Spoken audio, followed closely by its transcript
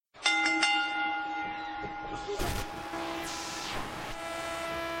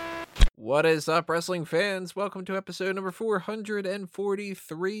What is up, wrestling fans? Welcome to episode number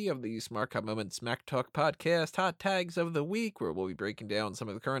 443 of the Smart Cut Moment Smack Talk podcast, Hot Tags of the Week, where we'll be breaking down some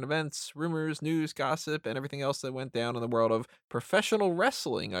of the current events, rumors, news, gossip, and everything else that went down in the world of professional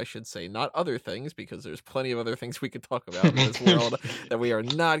wrestling, I should say, not other things, because there's plenty of other things we could talk about in this world that we are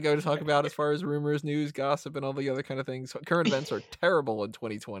not going to talk about as far as rumors, news, gossip, and all the other kind of things. Current events are terrible in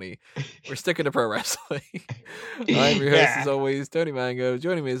 2020. We're sticking to pro wrestling. I'm your host, as always, Tony Mango.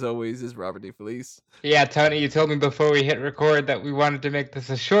 Joining me, as always, is Robert DeFelice. Yeah, Tony, you told me before we hit record that we wanted to make this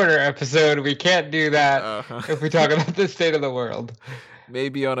a shorter episode. We can't do that if we talk about the state of the world.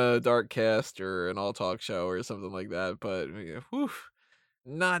 Maybe on a dark cast or an all talk show or something like that, but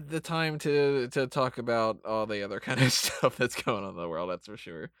not the time to talk about all the other kind of stuff that's going on in the world, that's for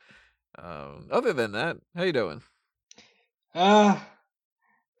sure. Other than that, how you doing?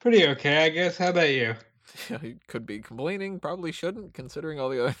 Pretty okay, I guess. How about you? You could be complaining, probably shouldn't, considering all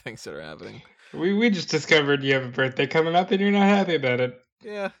the other things that are happening. We just discovered you have a birthday coming up and you're not happy about it.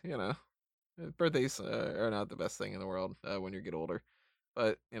 Yeah, you know, birthdays are not the best thing in the world when you get older,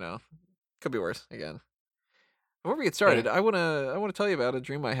 but could be worse again. Before we get started, I wanna tell you about a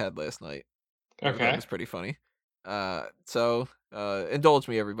dream I had last night. Okay. That was pretty funny. So indulge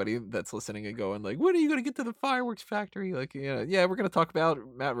me, everybody that's listening and going like, when are you gonna get to the fireworks factory? Like, yeah, we're gonna talk about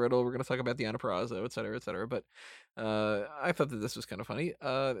Matt Riddle, we're gonna talk about Deanna Purrazzo, et cetera, et cetera. But I thought that this was kind of funny.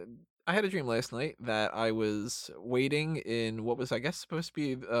 I had a dream last night that I was waiting in what was, I guess, supposed to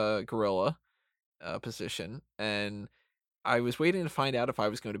be gorilla position, and I was waiting to find out if I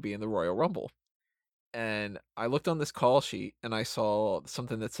was going to be in the Royal Rumble. And I looked on this call sheet and I saw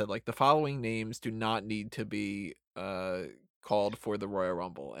something that said like the following names do not need to be called for the Royal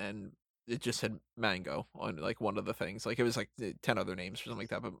Rumble, and it just said Mango on like one of the things. Like it was like 10 other names or something like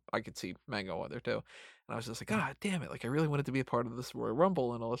that, but I could see Mango on there too. And I was just like, God damn it, like I really wanted to be a part of this Royal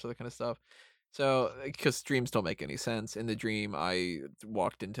Rumble and all this other kind of stuff. So, because dreams don't make any sense. In the dream, I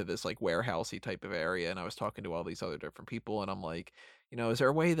walked into this like warehousey type of area, and I was talking to all these other different people, and I'm like, is there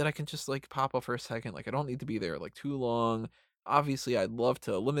a way that I can just like pop up for a second? Like, I don't need to be there like too long. Obviously, I'd love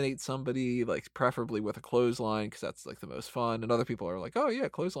to eliminate somebody, like preferably with a clothesline, because that's like the most fun. And other people are like, oh yeah,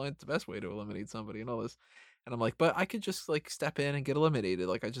 clothesline's the best way to eliminate somebody and all this. And I'm like, but I could just like step in and get eliminated.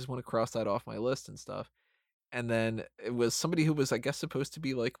 Like, I just want to cross that off my list and stuff. And then it was somebody who was, I guess, supposed to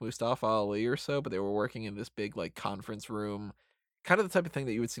be like Mustafa Ali or so, but they were working in this big like conference room, kind of the type of thing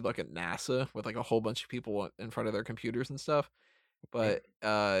that you would see like at NASA with like a whole bunch of people in front of their computers and stuff. But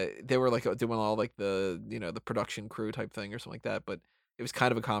they were like doing all like the the production crew type thing or something like that. But it was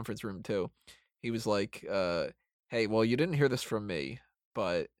kind of a conference room too. He was like, "Hey, well, you didn't hear this from me,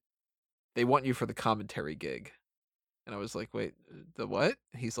 but they want you for the commentary gig." And I was like, "Wait, the what?"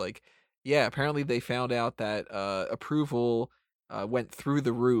 He's like, "Yeah, apparently they found out that approval went through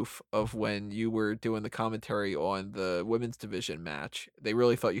the roof of when you were doing the commentary on the women's division match. They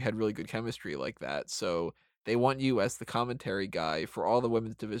really thought you had really good chemistry like that. So they want you as the commentary guy for all the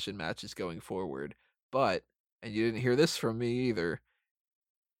women's division matches going forward. But, and you didn't hear this from me either,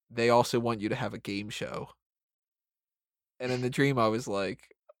 they also want you to have a game show." And in the dream, I was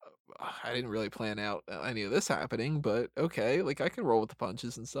like, I didn't really plan out any of this happening, but okay, like I can roll with the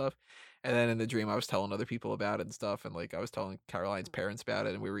punches and stuff. And then in the dream, I was telling other people about it and stuff, and like I was telling Caroline's parents about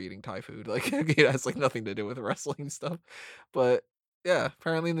it, and we were eating Thai food. Like it has like nothing to do with wrestling stuff, but yeah,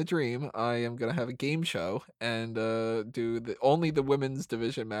 apparently in the dream, I am gonna have a game show and do only the women's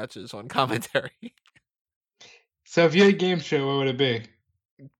division matches on commentary. So if you had a game show, what would it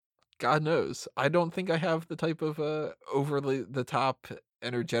be? God knows. I don't think I have the type of overly the top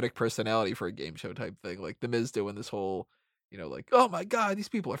energetic personality for a game show type thing. Like the Miz doing this whole, like, oh my God, these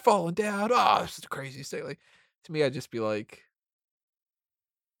people are falling down. Oh, this is the craziest thing. Like to me, I'd just be like,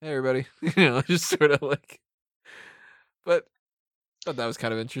 hey everybody. Just sort of like, but thought that was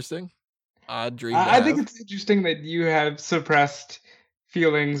kind of interesting. Odd dream to I think have. it's interesting that you have suppressed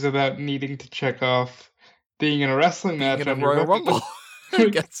feelings about needing to check off being in a wrestling Being match in a on your Royal bucket Rumble. list. I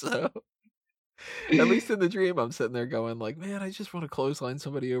guess so. At least in the dream, I'm sitting there going like, man, I just want to clothesline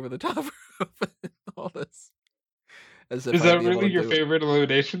somebody over the top rope and all this. As if Is I'd that be able really to your do it. favorite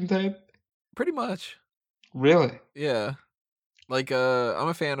elimination type? Pretty much. Really? Yeah. Like, I'm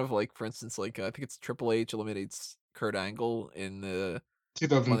a fan of, like, for instance, like, I think it's Triple H eliminates Kurt Angle in the one that he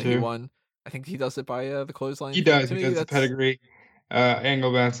 2002. won. I think he does it by the clothesline He thing. does. To He me, does the pedigree.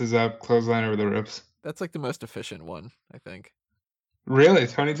 Angle bounces up, clothesline over the ropes. that's like the most efficient one, I think. Really?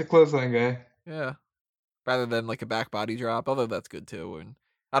 Tony's a clothesline guy. Yeah. Rather than like a back body drop, although that's good too. And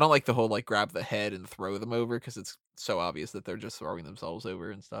I don't like the whole like grab the head and throw them over because it's so obvious that they're just throwing themselves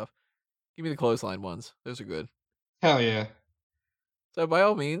over and stuff. Give me the clothesline ones. Those are good. Hell yeah. So by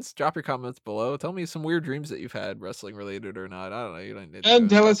all means, drop your comments below. Tell me some weird dreams that you've had, wrestling related or not. I don't know. You don't need to go And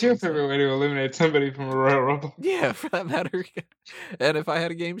into tell us your wrestling stuff. favorite way to eliminate somebody from a Royal Rumble. Yeah, for that matter. And if I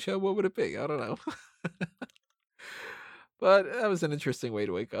had a game show, what would it be? I don't know. But that was an interesting way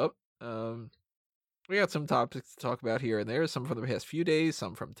to wake up. We got some topics to talk about here and there, some from the past few days,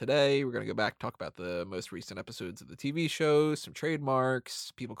 some from today. We're going to go back, talk about the most recent episodes of the TV show, some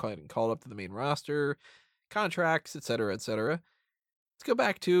trademarks, people getting called up to the main roster, contracts, etc., etc. Let's go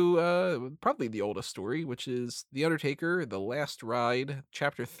back to probably the oldest story, which is The Undertaker, The Last Ride,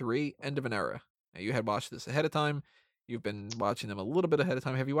 Chapter 3, End of an Era. Now, you had watched this ahead of time. You've been watching them a little bit ahead of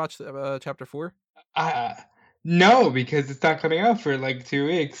time. Have you watched Chapter 4? No, because it's not coming out for like 2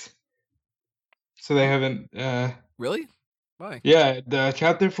 weeks. So they haven't. Really? Why? Yeah, the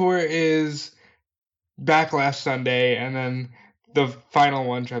Chapter 4 is back last Sunday, and then the final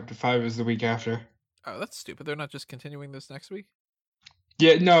one, Chapter 5, is the week after. Oh, that's stupid. They're not just continuing this next week?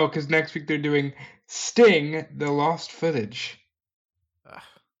 Yeah, no, because next week they're doing Sting, the Lost Footage.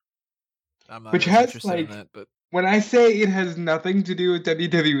 I'm not which as has, interested in that, but when I say it has nothing to do with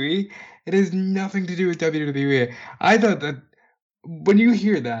WWE, it has nothing to do with WWE. I thought that when you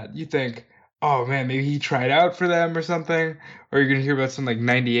hear that, you think, oh man, maybe he tried out for them or something, or you're gonna hear about some like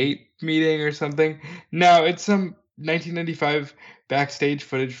 '98 meeting or something. No, it's some 1995 backstage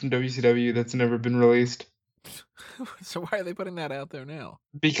footage from WCW that's never been released. So why are they putting that out there now?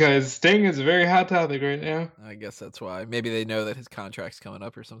 Because Sting is a very hot topic right now. I guess that's why. Maybe they know that his contract's coming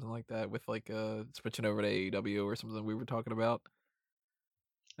up or something like that, with like switching over to AEW or something we were talking about.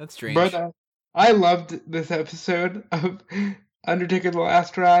 That's strange. But I loved this episode of Undertaker: The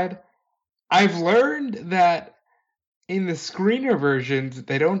Last Ride. I've learned that in the screener versions,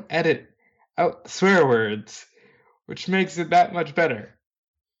 they don't edit out swear words, which makes it that much better.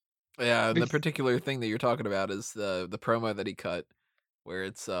 Yeah, the particular thing that you're talking about is the promo that he cut, where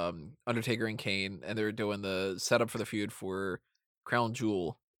it's Undertaker and Kane, and they're doing the setup for the feud for Crown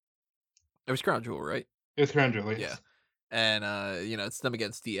Jewel. It was Crown Jewel, right? It was Crown Jewel, yes. Yeah. And it's them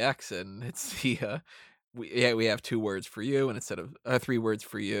against DX, and it's the we have 2 words for you, and instead of 3 words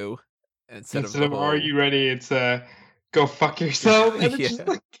for you, and instead of are you ready, it's go fuck yourself. And it's just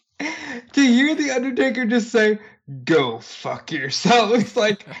like, to hear the Undertaker just say go fuck yourself, it's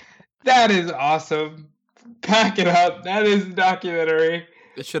like, that is awesome. Pack it up. That is a documentary.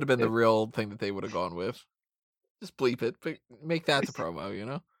 It should have been the real thing that they would have gone with. Just bleep it, but make that the promo, you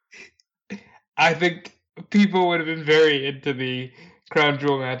know? I think people would have been very into the Crown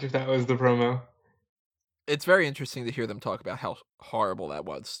Jewel match if that was the promo. It's very interesting to hear them talk about how horrible that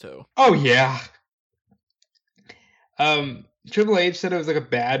was, too. Oh, yeah. Triple H said it was like a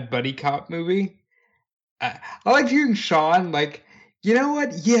bad buddy cop movie. I liked hearing Shawn like, you know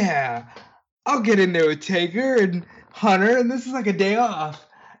what? Yeah, I'll get into a Taker and Hunter, and this is like a day off.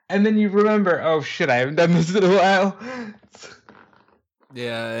 And then you remember, oh shit, I haven't done this in a while.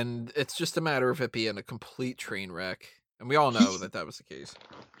 Yeah, and it's just a matter of it being a complete train wreck. And we all know that was the case.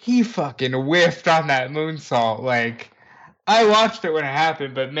 He fucking whiffed on that moonsault. Like, I watched it when it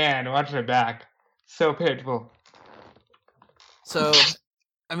happened, but man, watching it back, so painful. So,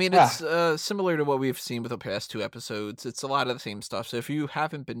 I mean, it's similar to what we've seen with the past 2 episodes. It's a lot of the same stuff. So if you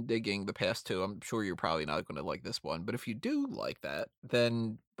haven't been digging the past 2, I'm sure you're probably not going to like this one. But if you do like that,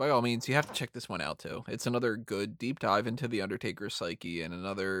 then by all means, you have to check this one out too. It's another good deep dive into the Undertaker's psyche, and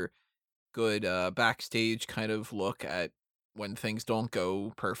another good backstage kind of look at when things don't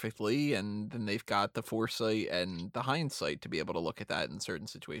go perfectly, and then they've got the foresight and the hindsight to be able to look at that in certain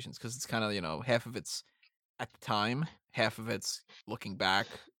situations, because it's kind of, half of it's at the time, half of it's looking back,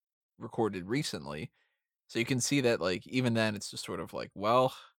 recorded recently. So you can see that, like, even then it's just sort of like,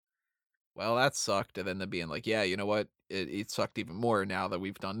 well, that sucked. And then them being like, yeah, you know what? It sucked even more now that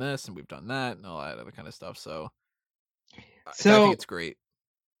we've done this and we've done that and all that other kind of stuff. So I think it's great.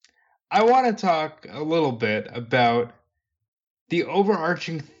 I want to talk a little bit about the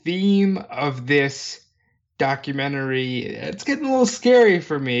overarching theme of this documentary. It's getting a little scary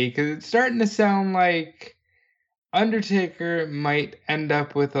for me because it's starting to sound like Undertaker might end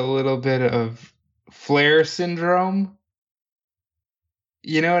up with a little bit of Flair syndrome.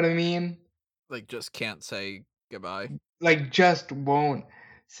 You know what I mean? Like, just can't say goodbye. Like, just won't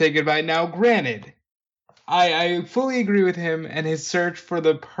say goodbye. Now, granted, I fully agree with him and his search for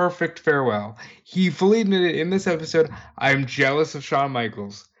the perfect farewell. He fully admitted in this episode, I'm jealous of Shawn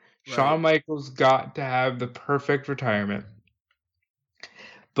Michaels. Right. Shawn Michaels got to have the perfect retirement.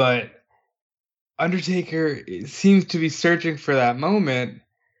 But Undertaker seems to be searching for that moment.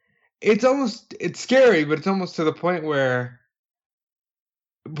 It's scary, but it's almost to the point where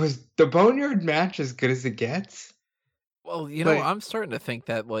Was the Boneyard match as good as it gets? Well, Like, I'm starting to think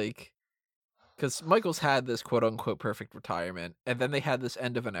that, like, because Michaels had this quote unquote perfect retirement, and then they had this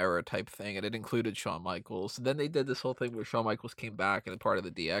end of an era type thing, and it included Shawn Michaels. And then they did this whole thing where Shawn Michaels came back and part of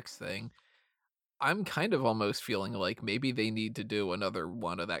the DX thing. I'm kind of almost feeling like maybe they need to do another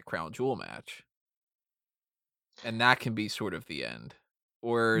one of that Crown Jewel match, and that can be sort of the end.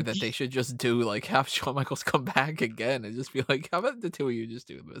 Or that they should just do like have Shawn Michaels come back again and just be like, how about the two of you just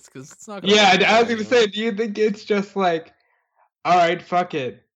do this? Because it's not gonna yeah, work I together was gonna anyway. say, do you think it's just like, all right, fuck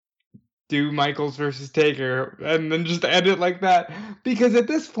it, do Michaels versus Taker, and then just end it like that? Because at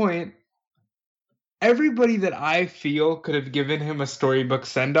this point, everybody that I feel could have given him a storybook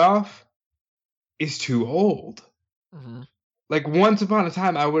send off is too old. Hmm. Like once upon a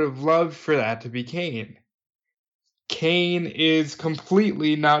time, I would have loved for that to be Kane. Kane is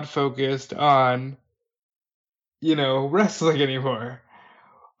completely not focused on, wrestling anymore.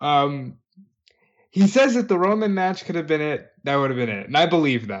 Um, he says that the Roman match could have been it. That would have been it, and I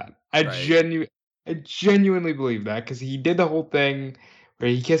believe that. Right. I genuinely believe that because he did the whole thing where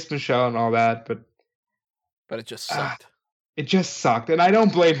he kissed Michelle and all that, but But it just uh, sucked. it just sucked, and I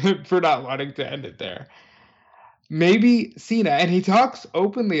don't blame him for not wanting to end it there. Maybe Cena, and he talks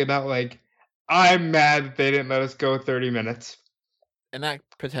openly about like, I'm mad that they didn't let us go 30 minutes. And that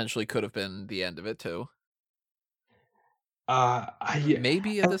potentially could have been the end of it too. I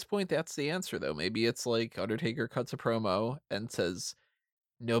Maybe at this point that's the answer though. Maybe it's like Undertaker cuts a promo and says,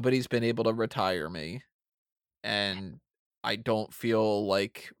 "Nobody's been able to retire me, and I don't feel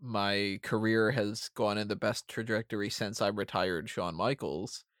like my career has gone in the best trajectory since I retired Shawn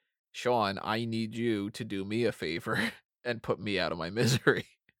Michaels. Shawn, I need you to do me a favor and put me out of my misery."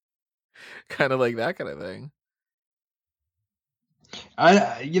 Kind of like that kind of thing.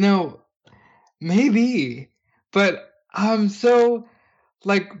 I maybe, but so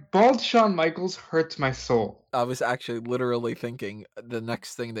like bald Shawn Michaels hurts my soul. I was actually literally thinking the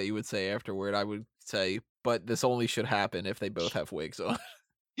next thing that you would say afterward, I would say, "But this only should happen if they both have wigs on."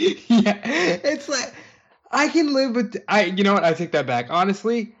 Yeah, it's like I can live with I. You know what? I take that back.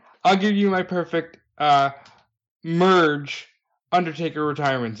 Honestly, I'll give you my perfect merge Undertaker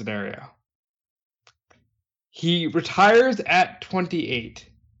retirement scenario. He retires at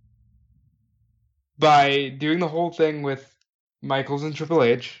 28 by doing the whole thing with Michaels and Triple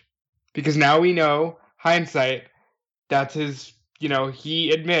H, because now we know hindsight. That's his.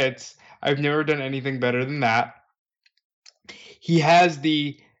 He admits I've never done anything better than that. He has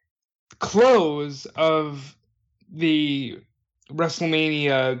the close of the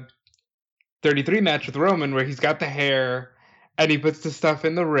WrestleMania 33 match with Roman where he's got the hair and he puts the stuff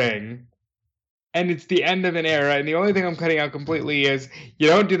in the ring. And it's the end of an era, and the only thing I'm cutting out completely is you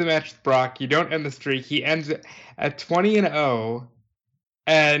don't do the match with Brock, you don't end the streak. He ends it at 20-0,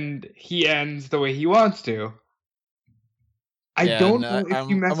 and he ends the way he wants to. I Yeah, and don't know if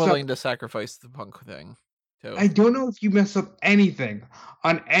you I'm mess up willing to sacrifice the Punk thing too. I don't know if you mess up anything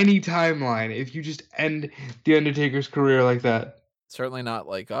on any timeline if you just end the Undertaker's career like that. Certainly not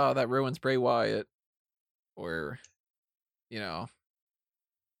like, "Oh, that ruins Bray Wyatt," or, you know,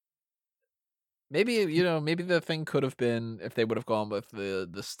 maybe, maybe the thing could have been if they would have gone with the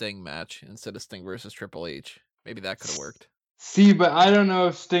Sting match instead of Sting versus Triple H. Maybe that could have worked. See, but I don't know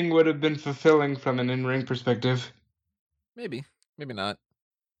if Sting would have been fulfilling from an in-ring perspective. Maybe, maybe not.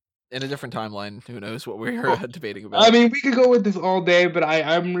 In a different timeline, who knows what we're Well, debating I about. mean, we could go with this all day, but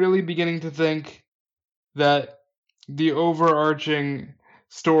I'm really beginning to think that the overarching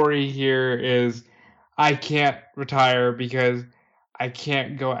story here is I can't retire because I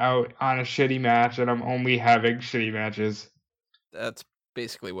can't go out on a shitty match and I'm only having shitty matches. That's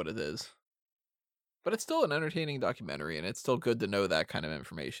basically what it is. But it's still an entertaining documentary, and it's still good to know that kind of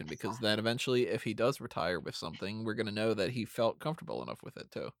information because then eventually, if he does retire with something, we're gonna know that he felt comfortable enough with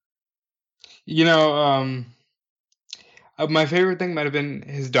it too. You know, my favorite thing might have been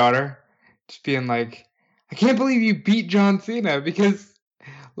his daughter just being like, "I can't believe you beat John Cena," because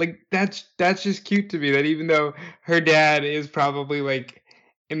like that's just cute to me. That even though her dad is probably like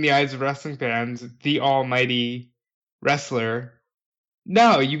in the eyes of wrestling fans the almighty wrestler,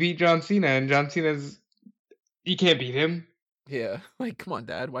 no, you beat John Cena, and John Cena's you can't beat him. Yeah, like, come on,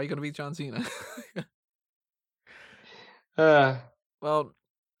 Dad, why are you gonna beat John Cena? Uh, Well,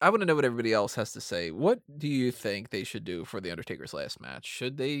 I want to know what everybody else has to say. What do you think they should do for the Undertaker's last match?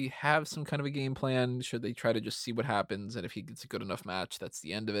 Should they have some kind of a game plan? Should they try to just see what happens, and if he gets a good enough match, that's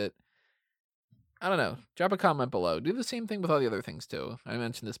the end of it? I don't know. Drop a comment below. Do the same thing with all the other things too. I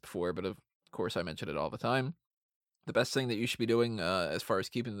mentioned this before, but of course I mention it all the time. The best thing that you should be doing as far as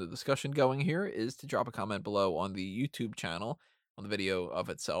keeping the discussion going here is to drop a comment below on the YouTube channel. on the video of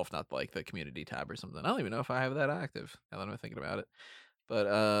itself, not like the community tab or something. I don't even know if I have that active now that I'm thinking about it.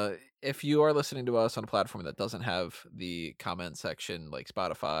 But if you are listening to us on a platform that doesn't have the comment section like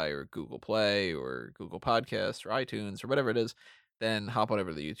Spotify or Google Play or Google Podcasts or iTunes or whatever it is, then hop on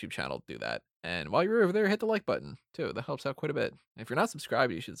over to the YouTube channel, do that. And while you're over there, hit the like button too. That helps out quite a bit. If you're not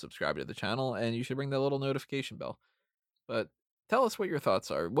subscribed, you should subscribe to the channel and you should ring that little notification bell. But tell us what your thoughts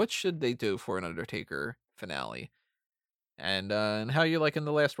are. What should they do for an Undertaker finale? And how you liking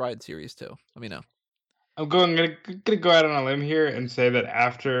the Last Ride series too? Let me know. Gonna go out on a limb here and say that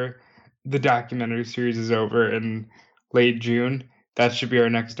after the documentary series is over in late June, that should be our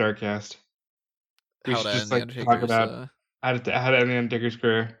next Darkcast. We How should to just end the like talk Undertaker's about how to end the Undertaker's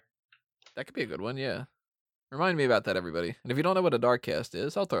career. that could be a good one, yeah. Remind me about that, everybody. And if you don't know what a Darkcast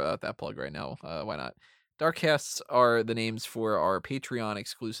is, I'll throw out that plug right now. Why not? Darkcasts are the names for our Patreon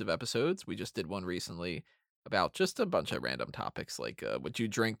exclusive episodes. We just did one recently about just a bunch of random topics, like would you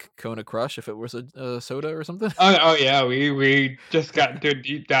drink Kona Crush if it was a soda or something? Oh yeah, we just got into a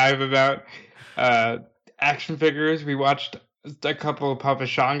deep dive about uh action figures. We watched a couple of Papa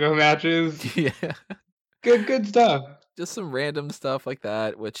Shango matches. Yeah. Good stuff. Just some random stuff like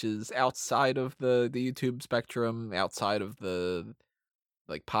that, which is outside of the YouTube spectrum, outside of the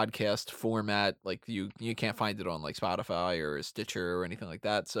like podcast format. Like you can't find it on like Spotify or Stitcher or anything like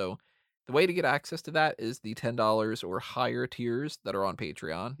that. So the way to get access to that is the $10 or higher tiers that are on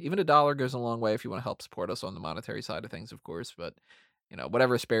Patreon. Even $1 goes a long way if you want to help support us on the monetary side of things, of course. But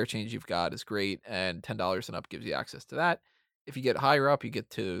whatever spare change you've got is great, and $10 and up gives you access to that. If you get higher up, you get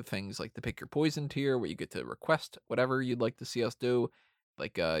to things like the Pick Your Poison tier, where you get to request whatever you'd like to see us do.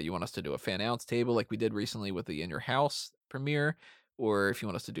 Like you want us to do a fan ounce table, like we did recently with the In Your House premiere, or if you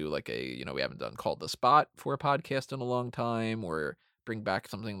want us to do like we haven't done Called the Spot for a podcast in a long time, or bring back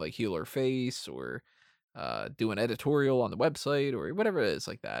something like Heel or Face, or do an editorial on the website, or whatever it is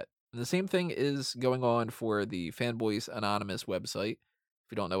like that. And the same thing is going on for the Fanboys Anonymous website.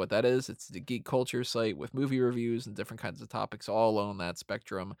 If you don't know what that is, it's the geek culture site with movie reviews and different kinds of topics all on that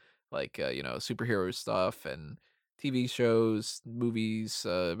spectrum, like superhero stuff and TV shows, movies,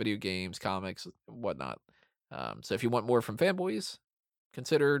 video games, comics, whatnot. So if you want more from Fanboys,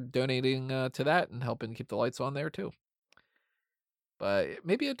 consider donating to that and helping keep the lights on there too. But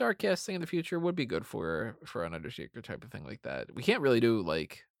maybe a dark cast thing in the future would be good for an Undertaker type of thing like that. We can't really do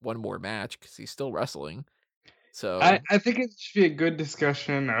like one more match because he's still wrestling. So I think it should be a good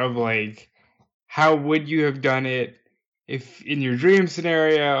discussion of like how would you have done it if in your dream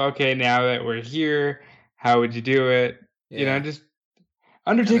scenario, okay, now that we're here, how would you do it? yeah, Just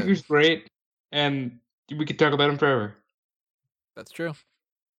and then Undertaker's great and we could talk about him forever. that's true.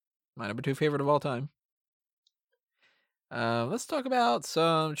 My number 2 favorite of all time. Let's talk about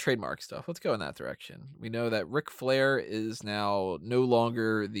some trademark stuff. Let's go in that direction. We know that Ric Flair is now no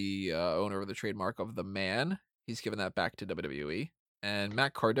longer the owner of the trademark of the Man. He's given that back to WWE. And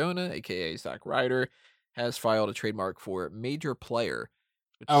Matt Cardona, aka Zack Ryder, has filed a trademark for Major Player,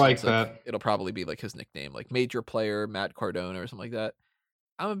 which I like seems like that. it'll probably be like his nickname, like Major Player Matt Cardona or something like that.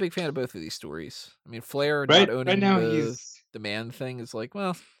 I'm a big fan of both of these stories. I mean, Flair not Right owning now the Man thing is like,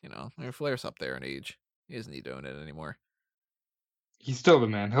 well, I mean, Flair's up there in age. He doesn't need to own it anymore. he's still the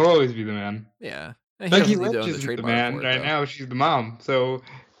man. He'll always be the man. Yeah. And he Becky doesn't need to Lynch own the isn't the trademark man for it, right though. now. She's the mom. So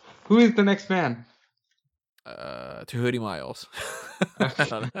who is the next man? Tahiti Miles. I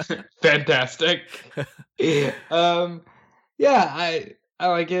don't know. Fantastic. Yeah, I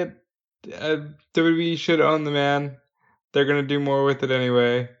like it. WWE should own the man. They're gonna do more with it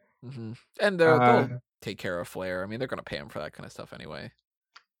anyway. And they'll take care of Flair. I mean, they're going to pay him for that kind of stuff anyway.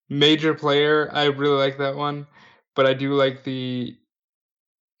 Major Player, I really like that one, but I do like the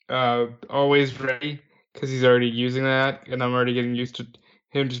always ready because he's already using that, and I'm already getting used to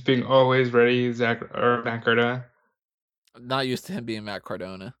him just being always ready. Zach or Matt Cardona. Not used to him being Matt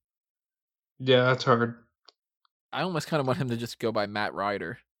Cardona. Yeah, that's hard. I almost kind of want him to just go by Matt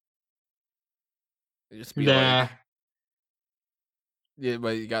Ryder. Just be Nah. like, yeah,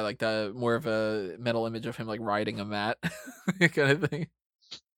 but you got like the more of a mental image of him like riding a mat kind of thing.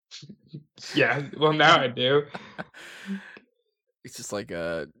 Yeah, well now I do. It's just like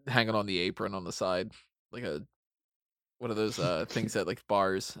hanging on the apron on the side, like a one of those things that like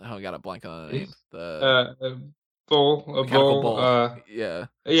bars. Oh, I got a blank on the name. The A bull, mechanical bull. Yeah.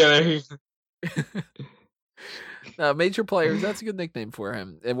 yeah, there you Major Players, that's a good nickname for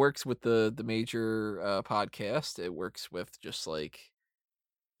him. It works with the Major podcast. It works with just like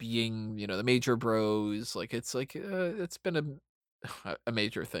being, the Major Bros. Like it's like it's been a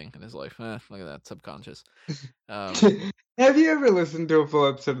major thing in his life. Look at that, subconscious. Have you ever listened to a full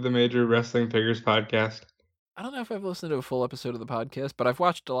episode of the Major Wrestling Figures podcast? I don't know if I've listened to a full episode of the podcast, but I've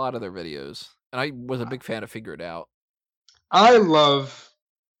watched a lot of their videos, and I was a big fan of Figure It Out. I love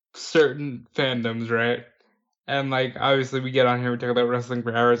certain fandoms, right? And like obviously we get on here, we talk about wrestling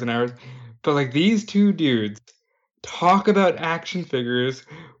for hours and hours. But like these two dudes talk about action figures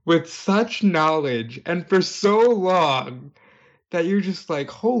with such knowledge and for so long that you're just like,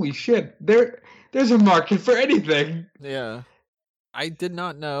 holy shit, there's a market for anything. Yeah. I did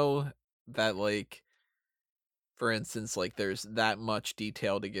not know that, like, for instance, like, there's that much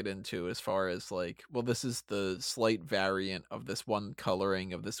detail to get into as far as, like, well, this is the slight variant of this one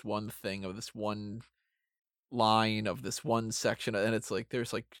coloring, of this one thing, of this one line, of this one section, and it's like,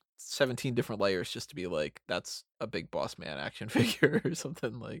 there's, like, 17 different layers just to be like, that's a Big Boss Man action figure or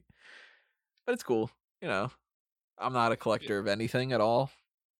something, like, but it's cool, you know? I'm not a collector of anything at all,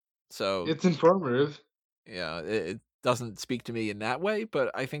 so It's informative. yeah, it doesn't speak to me in that way, but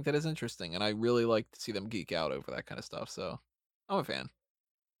I think that is interesting, and I really like to see them geek out over that kind of stuff. So I'm a fan.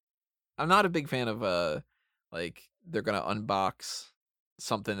 I'm not a big fan of like they're gonna unbox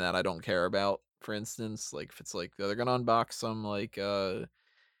something that I don't care about. For instance, like if it's like they're gonna unbox some like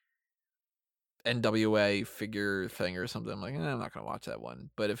NWA figure thing or something, I'm like, I'm not gonna watch that one.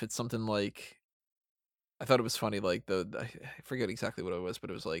 But if it's something like I thought it was funny, like I forget exactly what it was, but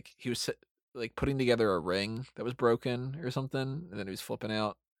it was like he was like putting together a ring that was broken or something, and then he was flipping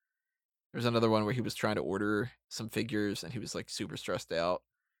out. There's another one where he was trying to order some figures and he was like super stressed out.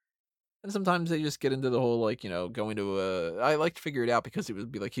 And sometimes they just get into the whole like, going to a I like to figure it out because it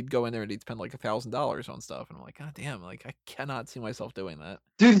would be like he'd go in there and he'd spend like $1,000 on stuff. And I'm like, God damn, like I cannot see myself doing that.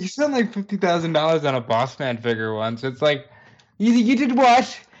 Dude, you spent like $50,000 on a Boss Man figure once. It's like you did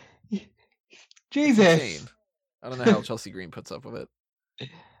what? It's Jesus. insane. I don't know how Chelsea Green puts up with it.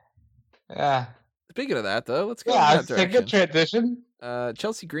 Yeah. Speaking of that though, let's go in Yeah, that it's a good direction. transition.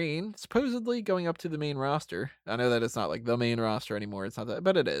 Chelsea Green supposedly going up to the main roster. I know that it's not like the main roster anymore. It's not that,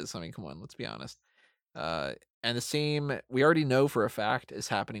 but it is. I mean, come on, let's be honest. Uh, and the same we already know for a fact is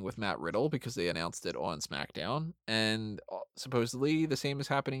happening with Matt Riddle because they announced it on SmackDown, and supposedly the same is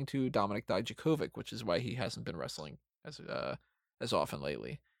happening to Dominik Dijakovic, which is why he hasn't been wrestling as often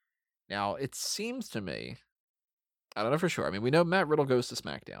lately. Now it seems to me, I don't know for sure. I mean, we know Matt Riddle goes to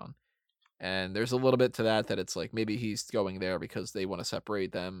SmackDown, and there's a little bit to that it's like maybe he's going there because they want to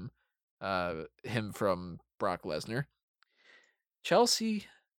separate him from Brock Lesnar. Chelsea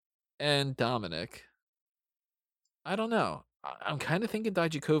and Dominic, I don't know. I'm kind of thinking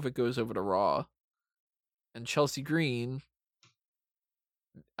Dijakovic goes over to Raw, and Chelsea Green,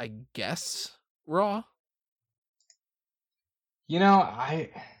 I guess, Raw. You know, I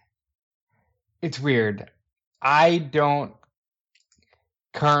it's weird. I don't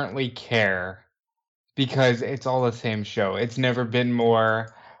currently care because it's all the same show. It's never been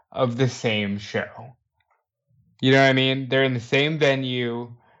more of the same show. You know what I mean? They're in the same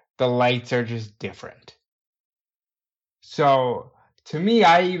venue. The lights are just different. So, to me,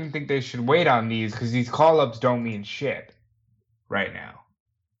 I even think they should wait on these because these call ups don't mean shit right now.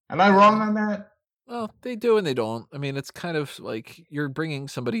 Am I wrong Yeah. on that? Well, they do and they don't. I mean, it's kind of like you're bringing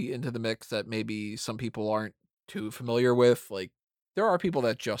somebody into the mix that maybe some people aren't too familiar with. Like, there are people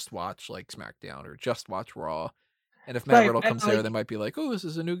that just watch like SmackDown or just watch Raw. And if Matt Right. Riddle And comes there, they like, might be like, "Oh, this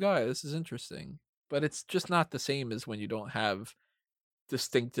is a new guy. This is interesting." But it's just not the same as when you don't have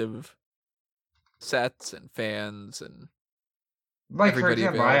distinctive sets and fans and for everybody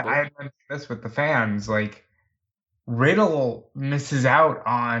example, I available. mentioned this with the fans. Like, Riddle misses out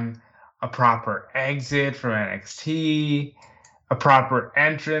on a proper exit from NXT, a proper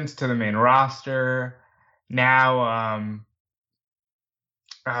entrance to the main roster. Now,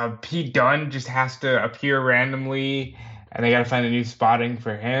 Pete Dunne just has to appear randomly, and they got to find a new spotting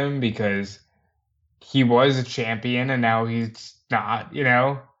for him because he was a champion and now he's not, you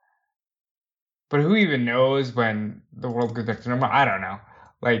know? But who even knows when the world goes back to normal? I don't know.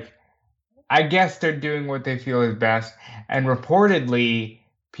 Like, I guess they're doing what they feel is best. And reportedly,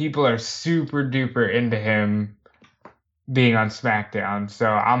 people are super duper into him being on SmackDown. So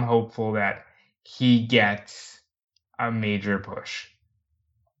I'm hopeful that he gets a major push.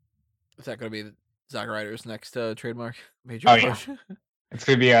 Is that going to be Zack Ryder's next trademark? Major Oh, yeah. push. It's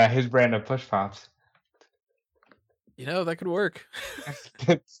going to be his brand of push pops. That could work.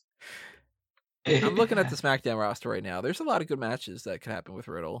 I'm looking at the SmackDown roster right now. There's a lot of good matches that could happen with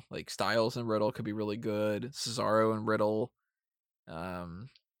Riddle. Like Styles and Riddle could be really good. Cesaro and Riddle. Um,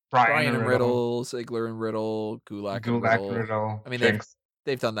 Brian Bryan and and Riddle, Riddle, Ziggler and Riddle, Gulak and Gulak and Riddle. Riddle, I mean, Jinx.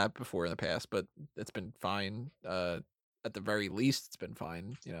 they've done that before in the past, but it's been fine. At the very least, it's been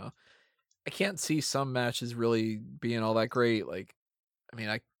fine. I can't see some matches really being all that great. Like, I mean,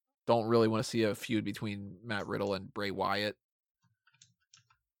 don't really want to see a feud between Matt Riddle and Bray Wyatt.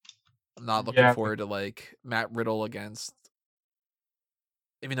 I'm not looking Yeah, forward to like Matt Riddle against,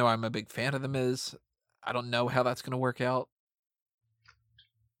 even though I'm a big fan of The Miz, I don't know how that's going to work out.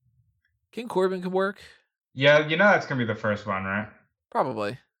 King Corbin could work, yeah, that's gonna be the first one, right?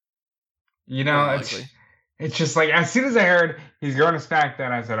 probably, You more know, than it's likely. it's just like as soon as I heard he's going to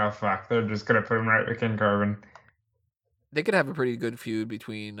SmackDown, I said, "Oh fuck, they're just gonna put him right with King Corbin." They could have a pretty good feud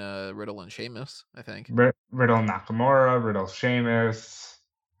between Riddle and Sheamus, I think. Riddle Nakamura, Riddle Sheamus.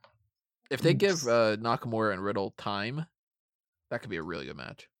 If they give Nakamura and Riddle time, that could be a really good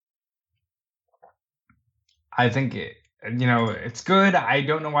match. I think it's good. I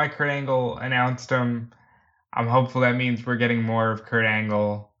don't know why Kurt Angle announced him. I'm hopeful that means we're getting more of Kurt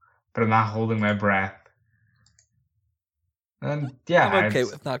Angle, but I'm not holding my breath. And I'm yeah, okay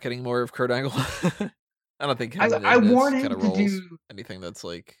with not getting more of Kurt Angle. I don't think him I in want this kind him of to roles do. anything that's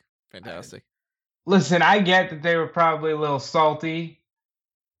like fantastic. Listen, I get that they were probably a little salty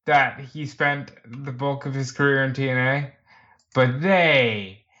that he spent the bulk of his career in TNA, but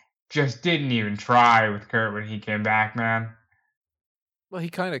they just didn't even try with Kurt when he came back, man. Well, he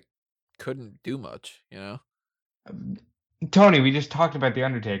kind of couldn't do much, you know. Tony, we just talked about The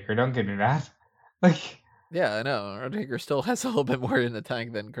Undertaker. Don't give me that. Like, Yeah, I know. Undertaker still has a little bit more in the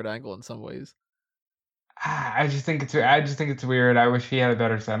tank than Kurt Angle in some ways. I just think it's weird. I wish he had a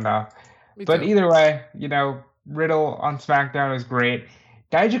better send off. Me But too. either way, Riddle on SmackDown is great.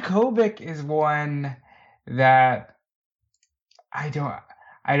 Dijakovic is one that I don't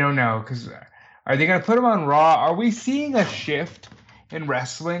I don't know because are they gonna put him on Raw? Are we seeing a shift in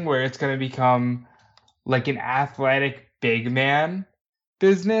wrestling where it's gonna become like an athletic big man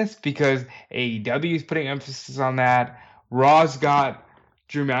business because AEW is putting emphasis on that. Raw's got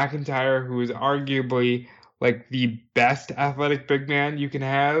Drew McIntyre, who is arguably like the best athletic big man you can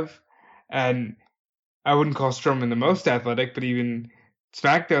have, and I wouldn't call Strowman the most athletic, but even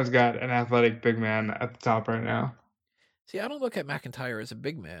SmackDown's got an athletic big man at the top right now. See, I don't look at McIntyre as a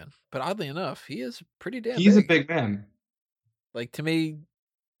big man, but oddly enough, he is pretty damn He's a big. big man. Like to me,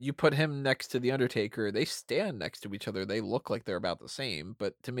 you put him next to the Undertaker, they stand next to each other. They look like they're about the same,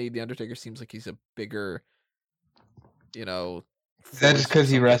 but to me, the Undertaker seems like he's a bigger, you know, Is that just force or because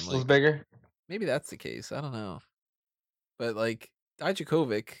he something. wrestles Like bigger? maybe that's the case. I don't know, but like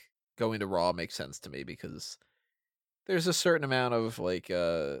Dijakovic going to Raw makes sense to me because there's a certain amount of like,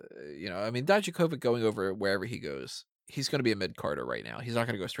 I mean, Dijakovic going over wherever he goes, he's going to be a mid carder right now. He's not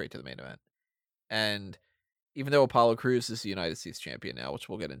going to go straight to the main event, and even though Apollo Crews is the United States champion now, which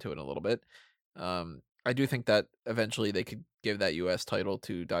we'll get into in a little bit, I do think that eventually they could give that U.S. title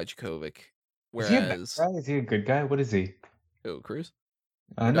to Dijakovic. Is he a bad Whereas, guy? Is he a good guy? What is he? oh, Crews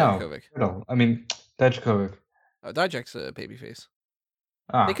or No, Dijakovic? Riddle. I mean, Dijakovic. Dijak's a babyface.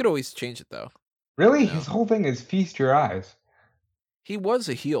 They Ah, could always change it though. really? You His know, whole thing is feast your eyes. he was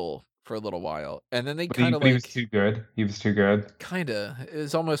a heel for a little while, and then they But kind of he was too good. He was too good.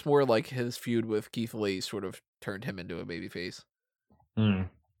 it's almost more like his feud with Keith Lee sort of turned him into a babyface. Hmm.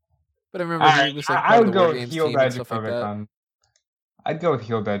 But I All remember he right, was like I part of would the War go with Games heel team and stuff like Dijakovic that. on. I'd go with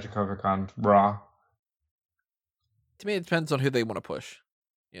heel Dijakovic on Raw. To me, it depends on who they want to push.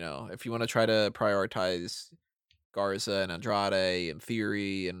 You know, if you want to try to prioritize Garza and Andrade and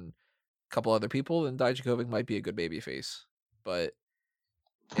Theory and a couple other people, then Dijakovic might be a good babyface. But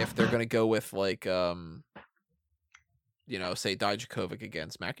if they're gonna go with like say Dijakovic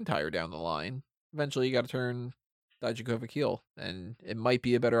against McIntyre down the line, eventually you got to turn Dijakovic heel, and it might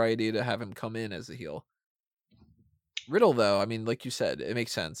be a better idea to have him come in as a heel. Riddle, though, I mean, like you said, it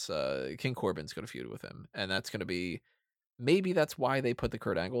makes sense. King Corbin's going to feud with him, and that's going to be maybe that's why they put the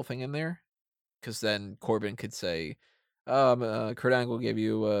Kurt Angle thing in there, because then Corbin could say, Kurt Angle gave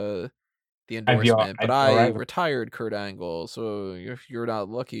you the endorsement, but I'd be all I right with. retired Kurt Angle, so if you're not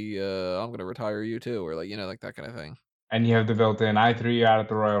lucky, I'm going to retire you too, or like that kind of thing. And you have the built-in. I threw you out at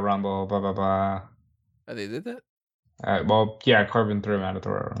the Royal Rumble. Blah blah blah. Oh, they did that. Well, yeah, Corbin threw him out at the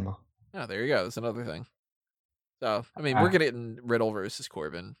Royal Rumble. Oh, there you go. That's another thing. So, I mean, we're Uh, getting Riddle versus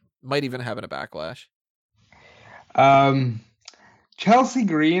Corbin. Might even having a backlash. um, Chelsea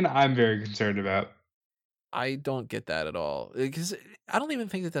Green, I'm very concerned about. I don't get that at all because I don't even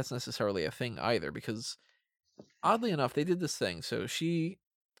think that that's necessarily a thing either. Because oddly enough, they did this thing. So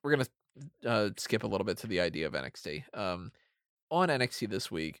we're gonna skip a little bit to the idea of NXT. On NXT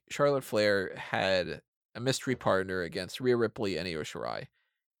this week, Charlotte Flair had a mystery partner against Rhea Ripley and Io Shirai,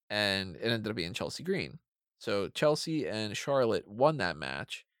 and it ended up being Chelsea Green. So Chelsea and Charlotte won that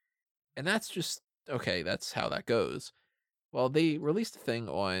match, and that's just okay. That's how that goes. Well, they released a thing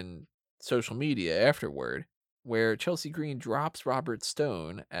on social media afterward where Chelsea Green drops Robert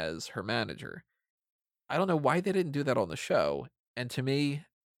Stone as her manager. I don't know why they didn't do that on the show, and to me,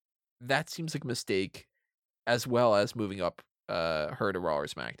 that seems like a mistake, as well as moving up her to Raw or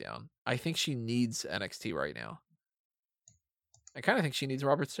SmackDown. I think she needs NXT right now. I kind of think she needs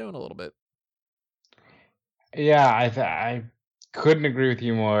Robert Stone a little bit. Yeah, I couldn't agree with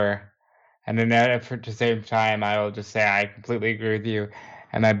you more. And then at the same time, I will just say I completely agree with you.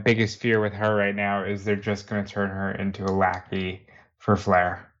 And my biggest fear with her right now is they're just going to turn her into a lackey for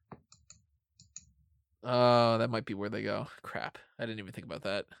Flair. Oh, that might be where they go. Crap. I didn't even think about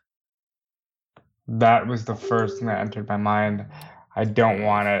that. That was the first thing that entered my mind. I don't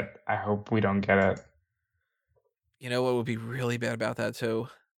want it. I hope we don't get it. You know what would be really bad about that too?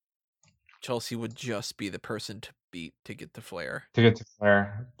 Chelsea would just be the person to beat to get the Flair. To get to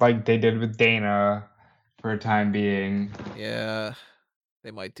Flair, like they did with Dana for a time being. Yeah,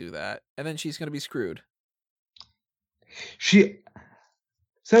 they might do that. And then she's going to be screwed.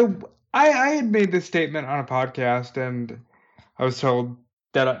 So I had made this statement on a podcast, and I was told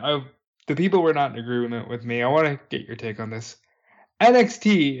that the people were not in agreement with me. I want to get your take on this.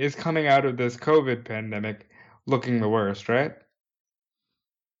 NXT is coming out of this COVID pandemic looking the worst, right?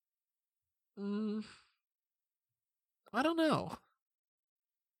 I don't know.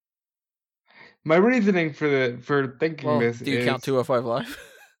 My reasoning for thinking this do you is count 205 Live?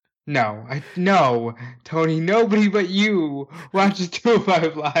 no, Tony. Nobody but you watches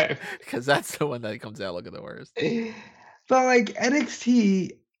 205 Live. Because that's the one that comes out looking the worst. But like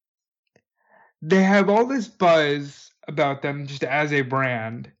NXT, they have all this buzz about them just as a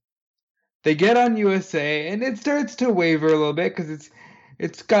brand. They get on USA and it starts to waver a little bit because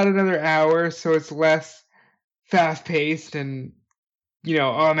it's got another hour, so it's less fast paced and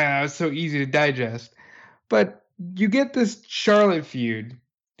oh man, that was so easy to digest. But you get this Charlotte feud,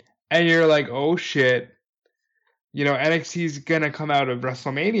 and you're like, oh shit, NXT's gonna come out of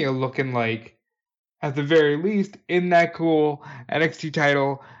WrestleMania looking like, at the very least, in that cool NXT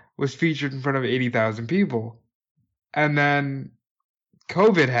title was featured in front of 80,000 people. And then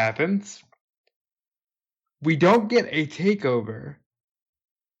COVID happens. We don't get a takeover.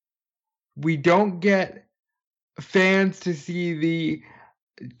 We don't get fans to see the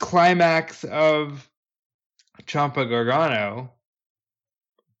climax of Ciampa Gargano.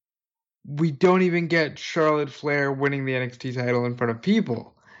 We don't even get Charlotte Flair winning the NXT title in front of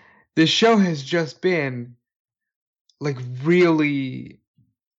people. This show has just been like really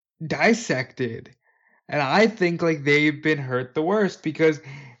dissected. And I think like they've been hurt the worst because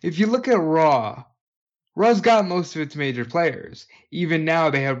if you look at Raw's got most of its major players. Even now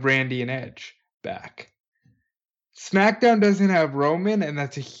they have Randy and Edge back. SmackDown doesn't have Roman, and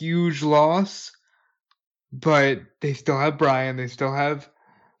that's a huge loss. But they still have Bryan, they still have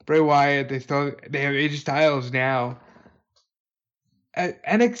Bray Wyatt, they have AJ Styles now. At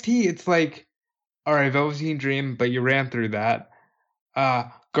NXT, it's like, all right, Velveteen Dream, but you ran through that.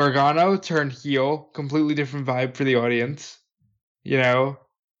 Gargano turned heel, completely different vibe for the audience. They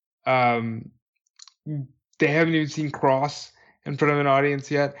haven't even seen Cross in front of an audience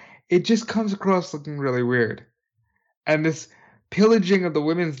yet. It just comes across looking really weird. And this pillaging of the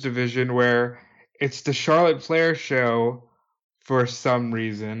women's division where it's the Charlotte Flair show for some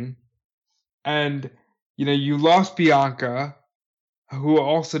reason. And, you lost Bianca, who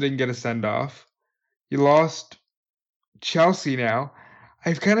also didn't get a send-off. You lost Chelsea now.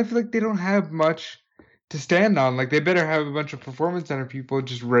 I kind of feel like they don't have much to stand on. Like, they better have a bunch of Performance Center people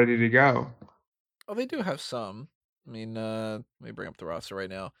just ready to go. Oh, they do have some. I mean, let me bring up the roster right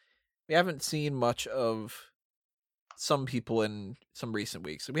now. We haven't seen much of some people in some recent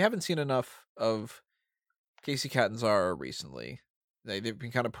weeks. We haven't seen enough of Casey Catanzaro recently. They've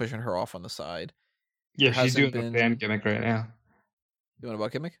been kind of pushing her off on the side. Yeah, she's doing the fan gimmick right now. Doing a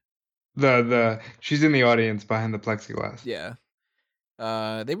what gimmick? She's in the audience behind the plexiglass. Yeah.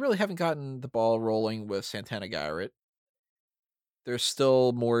 They really haven't gotten the ball rolling with Santana Garrett. There's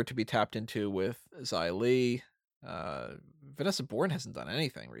still more to be tapped into with Xia Li. Vanessa Bourne hasn't done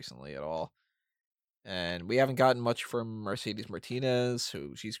anything recently at all. And we haven't gotten much from Mercedes Martinez,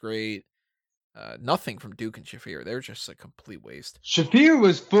 who she's great. Nothing from Duke and Shafir. They're just a complete waste. Shafir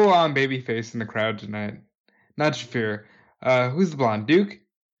was full on babyface in the crowd tonight. Not Shafir. Who's the blonde? Duke?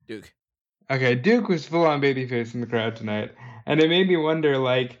 Duke. Okay, Duke was full on babyface in the crowd tonight. And it made me wonder,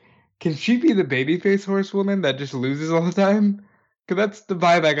 like, can she be the babyface horsewoman that just loses all the time? Because that's the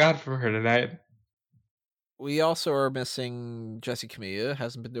vibe I got from her tonight. We also are missing Jessie Camilla.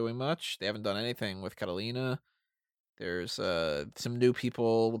 Hasn't been doing much. They haven't done anything with Catalina. There's some new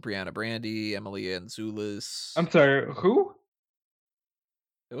people: Brianna Brandy, Emily Anzulis. I'm sorry, who?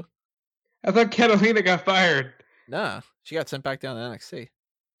 Who? I thought Catalina got fired. Nah, she got sent back down to NXT.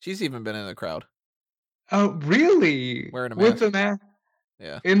 She's even been in the crowd Oh, really? wearing a With mask. the mask?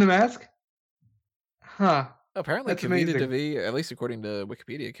 Yeah. In the mask? Huh. Apparently, That's Kavita amazing. Devi, at least according to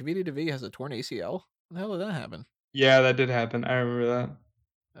Wikipedia, Kavita Devi has a torn ACL. When the hell did that happen? Yeah, that did happen. I remember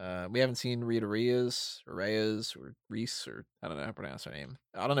that. We haven't seen Rita Reyes, or Reese, or I don't know how to pronounce her name.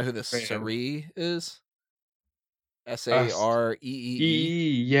 I don't know who this Man. Saree is. Us.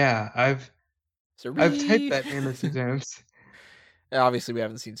 Sareee. Yeah, I've typed Saree. that name a few times. Obviously, we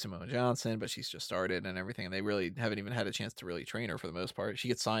haven't seen Samoa Johnson, but she's just started and everything, and they really haven't even had a chance to really train her for the most part. She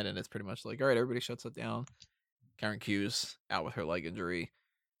gets signed, and it's pretty much like, all right, everybody shuts it down. Karen Hughes out with her leg injury.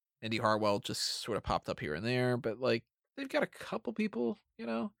 Indy Hartwell just sort of popped up here and there, but like they've got a couple people,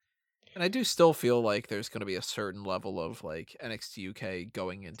 and I do still feel like there's going to be a certain level of like NXT UK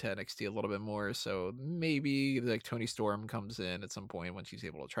going into NXT a little bit more. So maybe like Tony Storm comes in at some point when she's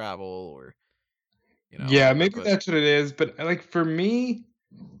able to travel, or Yeah, whatever. maybe But that's what it is. But like for me,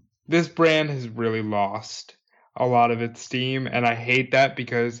 this brand has really lost a lot of its steam, and I hate that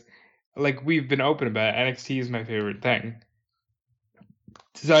because, like we've been open about it, NXT is my favorite thing.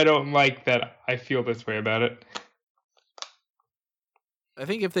 So I don't like that I feel this way about it. I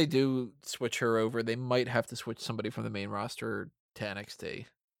think if they do switch her over, they might have to switch somebody from the main roster to NXT.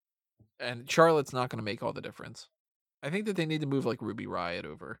 And Charlotte's not going to make all the difference. I think that they need to move like Ruby Riott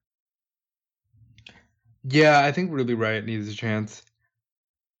over. Yeah, I think Ruby Riott needs a chance.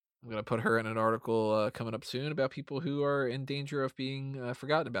 I'm going to put her in an article coming up soon about people who are in danger of being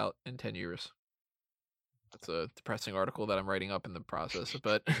forgotten about in 10 years. That's a depressing article that I'm writing up in the process,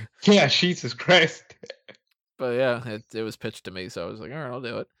 but Yeah, Jesus Christ. but yeah, it was pitched to me, so I was like, all right, I'll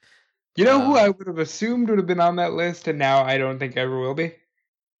do it. You know who I would have assumed would have been on that list, and now I don't think ever will be?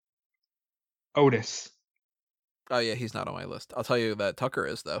 Otis. Oh yeah, he's not on my list. I'll tell you that Tucker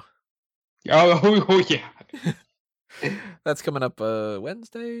is though. Oh yeah. That's coming up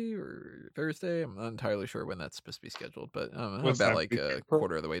Wednesday or Thursday. I'm not entirely sure when that's supposed to be scheduled, but I'm What's about that, like Bleacher a Report?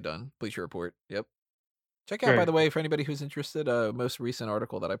 quarter of the way done. Bleacher Report. Yep. Check out, by Very the cool. way, for anybody who's interested, most recent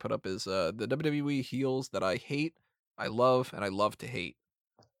article that I put up is the WWE heels that I hate, I love, and I love to hate.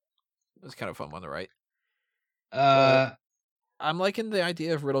 It was kind of a fun one to write. But I'm liking the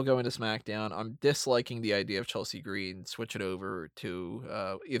idea of Riddle going to SmackDown. I'm disliking the idea of Chelsea Green switching over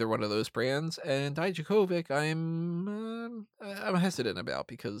to either one of those brands. And Dijakovic, I'm hesitant about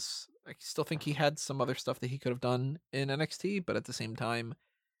because I still think he had some other stuff that he could have done in NXT, but at the same time,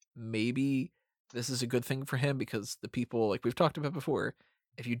 maybe this is a good thing for him because the people, like we've talked about before,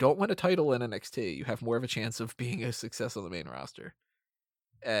 if you don't win a title in NXT, you have more of a chance of being a success on the main roster.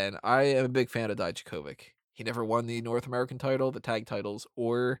 And I am a big fan of Dijakovic. He never won the North American title, the tag titles,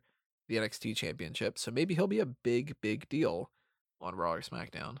 or the NXT championship, so maybe he'll be a big, big deal on Raw or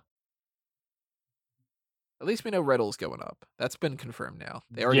SmackDown. At least we know Riddle's going up. That's been confirmed now.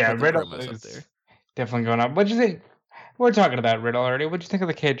 They already Yeah, put the Riddle promos up is there. definitely going up. What'd you think? We're talking about Riddle already. What'd you think of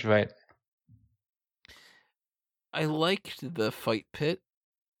the cage fight? I liked the fight pit,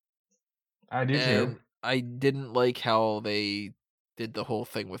 I do too. and I didn't like how they did the whole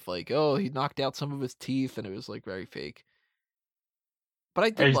thing with like, oh, he knocked out some of his teeth, and it was like very fake. But I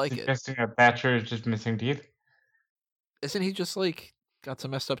Are did you like it. suggesting that Thatcher is just missing teeth? Isn't he just like got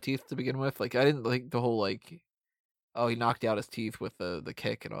some messed up teeth to begin with? Like I didn't like the whole like, oh, he knocked out his teeth with the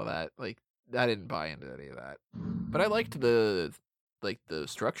kick and all that. Like I didn't buy into any of that. But I liked the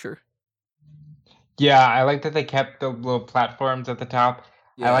structure. Yeah, I like that they kept the little platforms at the top.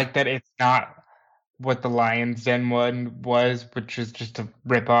 I Yeah, like that it's not what the Lions Den one was, which was just a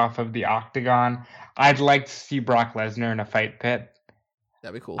ripoff of the Octagon. I'd like to see Brock Lesnar in a fight pit.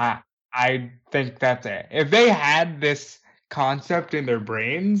 that'd be cool. I think that's it. If they had this concept in their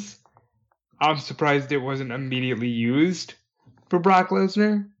brains, I'm surprised it wasn't immediately used for Brock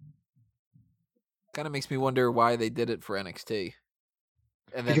Lesnar. Kind of makes me wonder why they did it for NXT.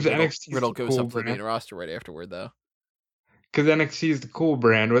 And then Because NXT is Riddle the goes cool up to the brand. main roster right afterward, though. Because NXT is the cool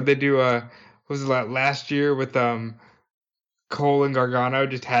brand. What they do? Was it last year with Cole and Gargano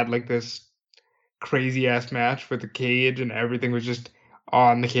just had like this crazy ass match with the cage and everything was just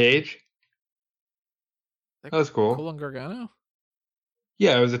on the cage. Like That was cool. Cole and Gargano.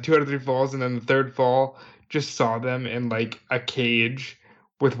 Yeah, it was a 2 out of 3 falls, and then the third fall just saw them in like a cage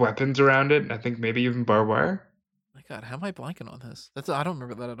with weapons around it, and I think maybe even barbed wire. My God, how am I blanking on this? I don't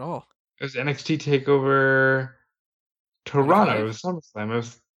remember that at all. It was NXT Takeover Toronto. It 25? was SummerSlam. It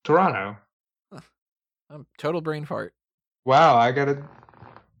was Toronto. Huh. Total brain fart. Wow, I gotta.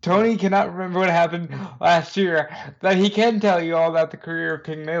 Tony cannot remember what happened last year, but he can tell you all about the career of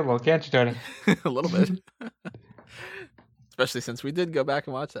King Mabel, can't you, Tony? A little bit. especially since we did go back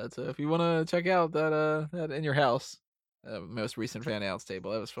and watch that. So if you want to check out that in your house, most recent fan outs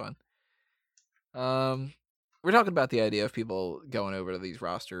table, that was fun. We're talking about the idea of people going over to these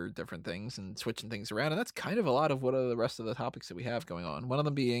roster different things and switching things around, and that's kind of a lot of what are the rest of the topics that we have going on. One of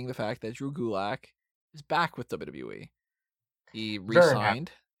them being the fact that Drew Gulak is back with WWE. He Very happy.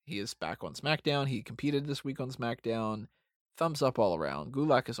 re-signed. He is back on SmackDown. He competed this week on SmackDown. Thumbs up all around.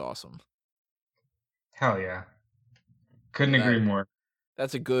 Gulak is awesome. Hell yeah. Couldn't So agree more.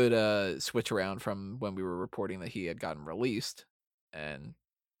 that's a good switch around from when we were reporting that he had gotten released. And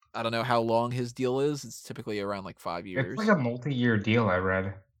I don't know how long his deal is. It's typically around like 5 It's like years. a multi-year deal, I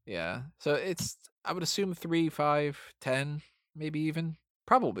read. Yeah. So it's I would assume 3, 5, 10, maybe even.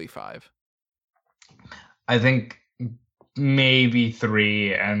 Probably 5. I think maybe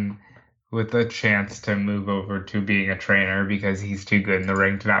 3, and with a chance to move over to being a trainer because he's too good in the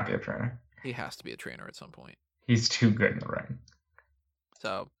ring to not be a trainer. He has to be a trainer at some point. He's too good in the ring.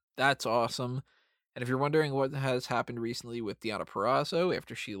 So that's awesome. And if you're wondering what has happened recently with Deonna Purrazzo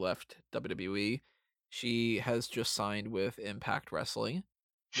after she left WWE, she has just signed with Impact Wrestling,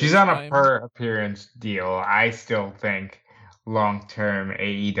 She's which on a I'm per appearance deal. I still think long term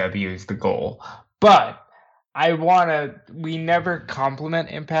AEW is the goal. But we never compliment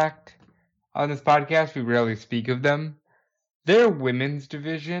Impact on this podcast. We rarely speak of them. Their women's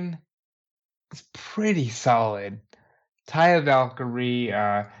division is pretty solid. Taya Valkyrie,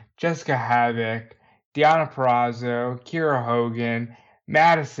 Jessica Havoc, Deonna Purrazzo, Kira Hogan,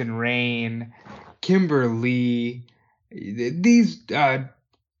 Madison Rain, Kimber Lee. These,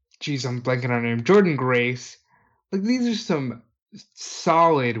 geez, I'm blanking on her name. Jordan Grace. Like, these are some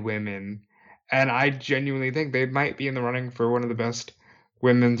solid women. And I genuinely think they might be in the running for one of the best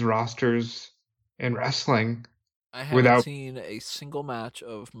women's rosters in wrestling. I haven't Without, seen a single match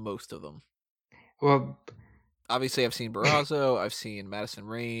of most of them. well, Obviously, I've seen Barrazzo, I've seen Madison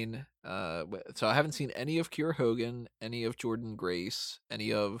Rain. So I haven't seen any of Kira Hogan, any of Jordan Grace,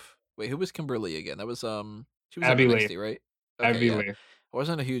 any of who was Kimberly again? That was she was in Abby Laith. NXT, right? Okay, Abby yeah. Laith. I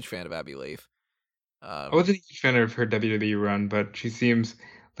wasn't a huge fan of Abby Laith. I wasn't a huge fan of her WWE run, but she seems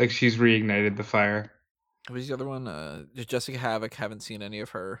like she's reignited the fire. Who was the other one? Just Jessica Havoc. Haven't seen any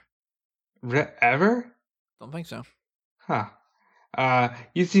of her. Ever? Don't think so. Huh.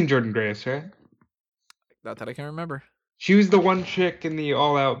 You've seen Jordan Grace, right? Not that I can remember. She was the one chick in the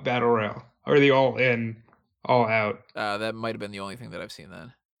All Out Battle Royal, or the All In, All Out. That might have been the only thing that I've seen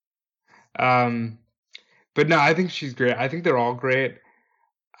then. But no, I think she's great. I think they're all great.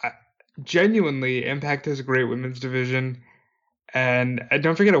 Genuinely, Impact has a great women's division, and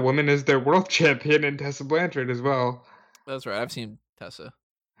don't forget, a woman is their world champion in Tessa Blanchard as well. That's right. I've seen Tessa.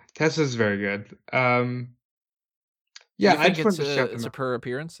 Tessa's very good. Do Yeah, you I think just wanted to shout it's them a out. per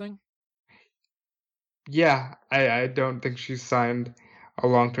appearance thing? Yeah, I don't think she's signed a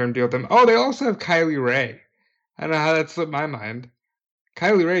long-term deal with them. Oh, they also have Kylie Ray. I don't know how that slipped my mind.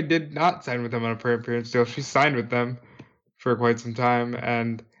 Kylie Ray did not sign with them on a per appearance deal. She signed with them for quite some time,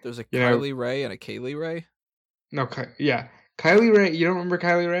 and There's a you know, Kylie Ray and a Kaylee Ray. no, yeah, Kylie Ray. You don't remember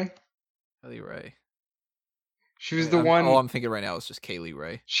Kylie Ray? Kylie Ray. She was the All one. I'm thinking right now is just Kaylee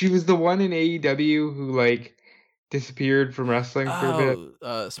Ray. She was the one in AEW who like disappeared from wrestling for a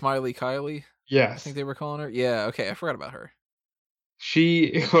bit. Smiley Kylie. I Yes, think they were calling her. Yeah. Okay, I forgot about her.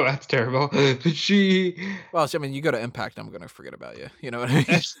 she. Well, that's terrible. But she. Well, I mean, you go to Impact, I'm gonna forget about you. You know what I mean?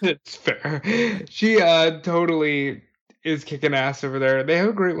 It's fair. She totally is kicking ass over there. They have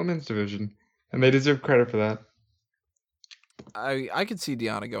a great women's division, and they deserve credit for that. I could see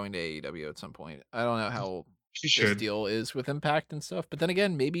Deonna going to AEW at some point. I don't know how She this should. deal is with Impact and stuff, but then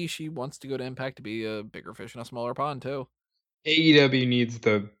again, maybe she wants to go to Impact to be a bigger fish in a smaller pond too. AEW needs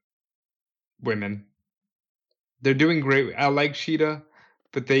the women. They're doing great. I like Sheeta,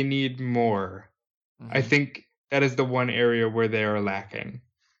 but they need more. I Mm-hmm. think that is the one area where they are lacking.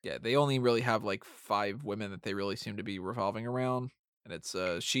 Yeah, they only really have like 5 women that they really seem to be revolving around, and it's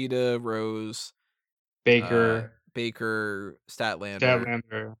Sheeta, Rose, Baker, Baker, Statlander,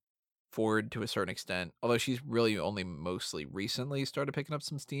 Statlander. Ford to a certain extent. Although she's really only mostly recently started picking up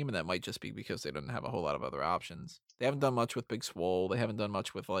some steam, and that might just be because they didn't have a whole lot of other options. They haven't done much with Big Swole. They haven't done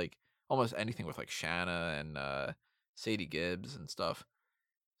much with like almost anything with like Shanna and Sadie Gibbs and stuff.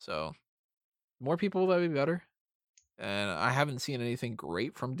 So more people that would be better. And I haven't seen anything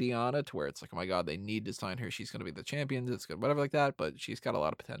great from Deonna to where it's like, oh my god, they need to sign her. She's going to be the champion. It's good, whatever like that. But she's got a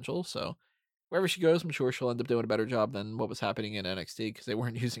lot of potential. So wherever she goes, I'm sure she'll end up doing a better job than what was happening in NXT because they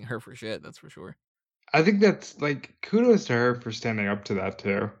weren't using her for shit. That's for sure. I think that's like kudos to her for standing up to that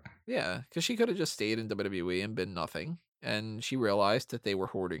too. Yeah, because she could have just stayed in WWE and been nothing. And she realized that they were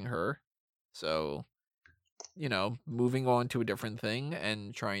hoarding her. So moving on to a different thing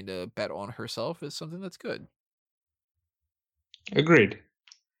and trying to bet on herself is something that's good. Agreed.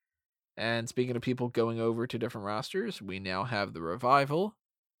 And speaking of people going over to different rosters, we now have the Revival,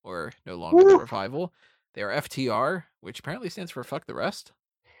 or no longer the Woo! Revival. They are FTR, which apparently stands for Fuck the Rest.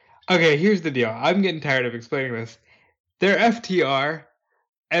 Okay, here's the deal. I'm getting tired of explaining this. They're FTR,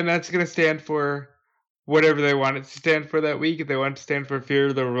 and that's going to stand for whatever they want it to stand for that week. If they want it to stand for Fear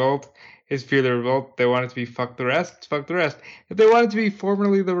of the Revolt, is Fear the Revolt. If they want it to be Fuck the Rest, it's Fuck the Rest. If they want it to be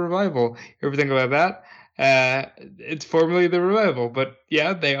formerly the Revival, you ever think about that? It's formerly the Revival. But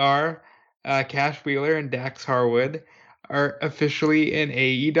yeah, they are. Cash Wheeler and Dax Harwood are officially in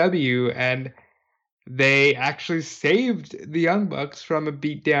AEW, and they actually saved the Young Bucks from a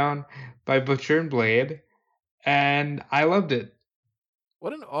beatdown by Butcher and Blade, and I loved it.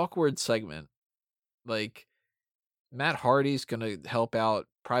 What an awkward segment. Like, Matt Hardy's gonna help out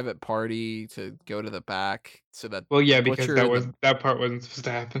Private Party to go to the back so that Well, the yeah, because Butcher and the that part wasn't supposed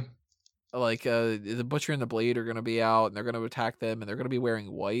to happen. the Butcher and the Blade are gonna be out and they're gonna attack them and they're gonna be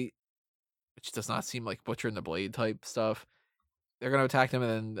wearing white, which does not seem like Butcher and the Blade type stuff. They're gonna attack them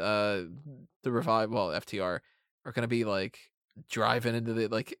and then the FTR are gonna be like driving into the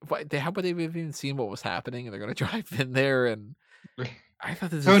how would they have even seen what was happening and they're gonna drive in there and I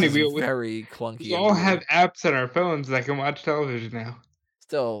thought this Tony, was very clunky we and all weird. have apps on our phones that can watch television now.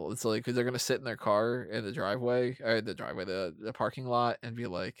 Still, it's like, 'cause they're gonna sit in their car in the driveway or the parking lot and be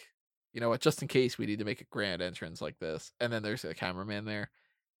like, "You know what? Just in case we need to make a grand entrance like this." And then there's a cameraman there.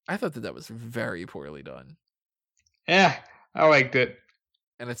 I thought that was very poorly done. Yeah, I liked it.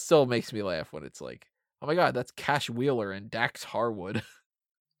 And it still makes me laugh when it's like, "Oh my god, that's Cash Wheeler and Dax Harwood."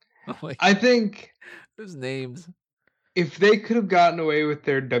 I'm like, I think those names. if they could have gotten away with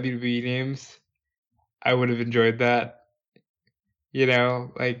their WWE names, I would have enjoyed that. You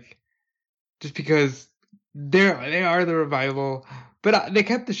know, like just because they are the Revival, but they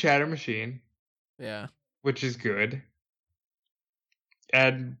kept the Shatter Machine, Yeah. which is good,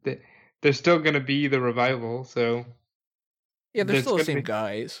 and they're still gonna be the Revival, so Yeah, they're there's still the gonna same be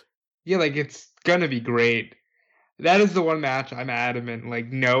guys. yeah, like it's gonna be great. That is the one match I'm adamant, like,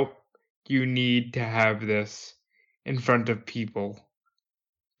 nope, you need to have this in front of people.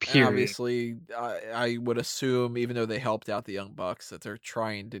 And Period. obviously, I would assume, even though they helped out the Young Bucks, that they're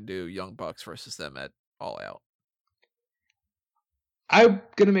trying to do Young Bucks versus them at All Out. I'm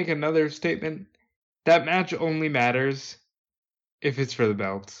gonna make another statement. That match only matters if it's for the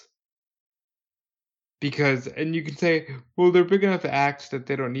belts. Because and you can say, well, they're big enough acts that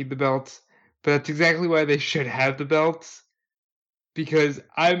they don't need the belts, but that's exactly why they should have the belts. Because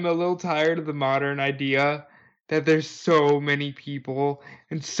I'm a little tired of the modern idea that there's so many people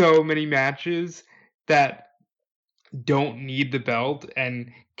and so many matches that don't need the belt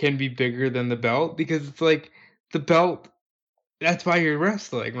and can be bigger than the belt, because it's like the belt, that's why you're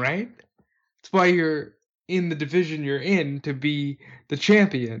wrestling, right? That's why you're in the division you're in, to be the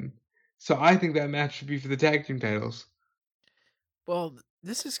champion. So I think that match should be for the tag team titles. Well,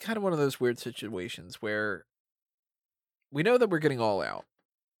 this is kind of one of those weird situations where we know that we're getting All Out,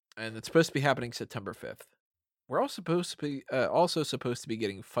 and it's supposed to be happening September 5th. We're also supposed to be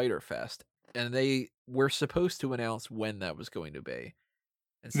getting Fighter Fest, and they were supposed to announce when that was going to be. They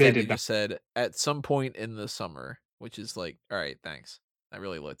Instead, they did not. just said at some point in the summer, which is like, all right, thanks. That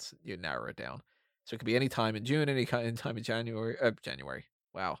really lets you narrow it down. So it could be any time in June, any time in January. January.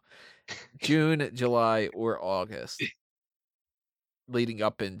 Wow. June, July, or August, leading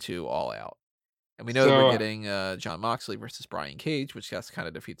up into All Out. And we know that we're So getting John Moxley versus Brian Cage, which just kind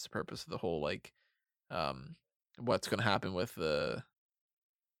of defeats the purpose of the whole what's going to happen with the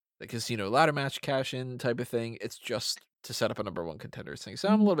casino ladder match cash in type of thing. It's just to set up a number one contenders thing. So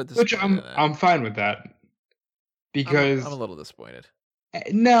I'm a little bit which disappointed in that. I'm fine with that, I'm a because little disappointed.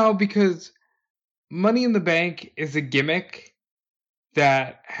 no, because Money in the Bank is a gimmick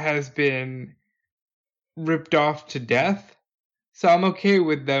that has been ripped off to death. So I'm okay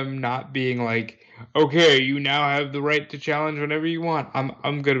with them not being like, okay, you now have the right to challenge whenever you want.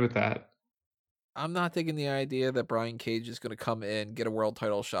 I'm good with that. I'm not digging the idea that Brian Cage is going to come in, get a world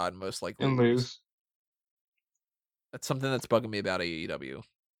title shot, and most likely And lose. lose. That's something that's bugging me about AEW.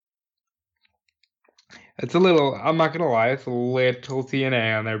 It's a little, I'm not gonna lie, it's a little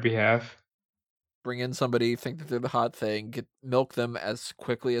TNA on their behalf. Bring in somebody, think that they're the hot thing, milk them as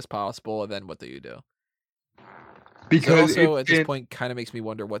quickly as possible, and then what do you do? Because also, at this point, kind of makes me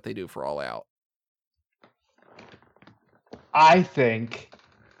wonder what they do for All Out. I think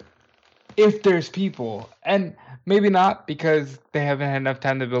if there's people, and maybe not because they haven't had enough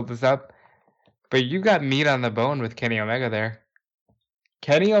time to build this up, but you got meat on the bone with Kenny Omega there.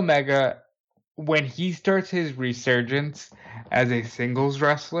 Kenny Omega when he starts his resurgence as a singles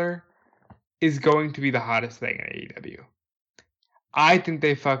wrestler, is going to be the hottest thing in AEW. I think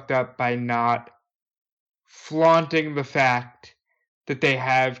they fucked up by not flaunting the fact that they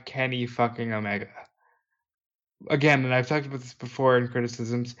have Kenny fucking Omega. Again, and I've talked about this before in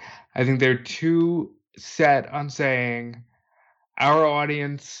criticisms, I think they're too set on saying our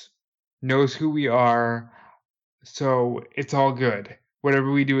audience knows who we are, so it's all good.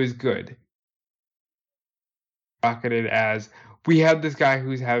 Whatever we do is good. Rocketed as we have this guy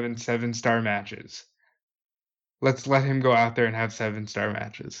who's having 7-star matches. Let's let him go out there and have 7-star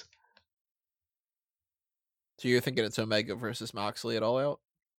matches. So you're thinking it's Omega versus Moxley at All Out?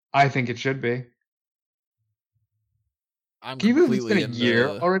 I think it should be. I'm Can you believe it's been completely a in year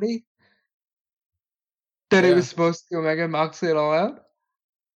the already? That it yeah was supposed to be Omega and Moxley at All Out?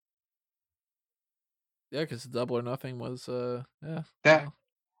 yeah because Double or Nothing was yeah That well,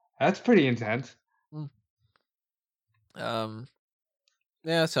 that's pretty intense. mm.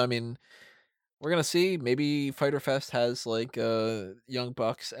 Yeah. So I mean, we're gonna see. Maybe Fighter Fest has like Young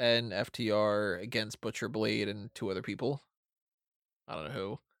Bucks and FTR against Butcher Blade and 2 other people. I don't know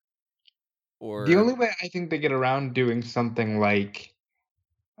who. The Or only way I think they get around doing something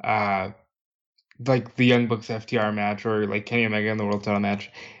uh like the Young Bucks FTR match or like Kenny Omega in the World Title match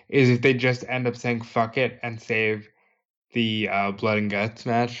is if they just end up saying fuck it and save the Blood and Guts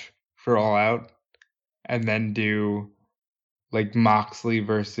match for All Out and then do like Moxley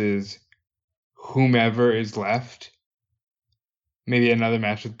versus whomever is left. Maybe another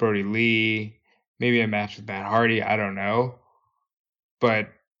match with Brody Lee, maybe a match with Matt Hardy, I don't know. But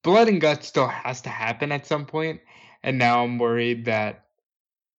Blood and Guts still has to happen at some point, and now I'm worried that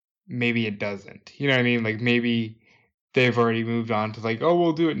maybe it doesn't. You know what I mean? Like maybe they've already moved on to like, oh,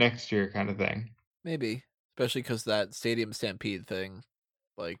 we'll do it next year kind of thing. maybe, especially because that Stadium Stampede thing,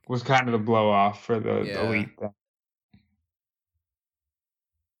 like Was kind of the blow off for the yeah, elite thing.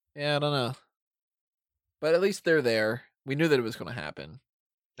 yeah, I don't know. But at least they're there. We knew that it was going to happen.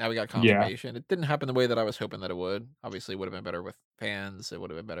 Now we got Yeah. confirmation. It didn't happen the way that I was hoping that it would. Obviously, it would have been better with fans. It would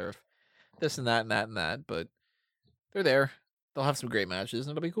have been better if this and that and that and that. But they're there. They'll have some great matches,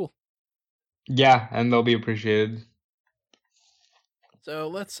 and it'll be cool. Yeah, and they'll be appreciated. So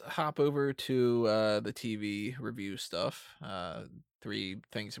let's hop over to the TV review stuff. 3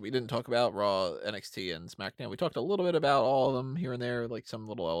 things that we didn't talk about: Raw, NXT, and SmackDown. We talked a little bit about all of them here and there, like some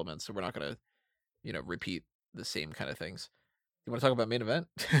little elements. So we're not gonna, repeat the same kind of things. You want to talk about main event?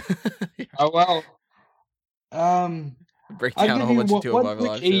 Oh well. Um Break I'll down a give whole you bunch of one 205 quick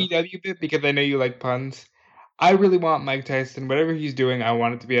Live show. AEW bit because I know you like puns. I really want Mike Tyson, whatever he's doing, I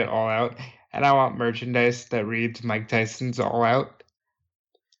want it to be at All Out, and I want merchandise that reads Mike Tyson's All Out,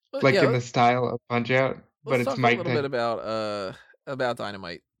 But like in yeah, the style of Punch Out, but let's it's talk a Mike little bit Tyson. about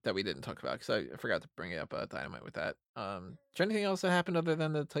Dynamite that we didn't talk about because I forgot to bring up Dynamite with that. Is there anything else that happened other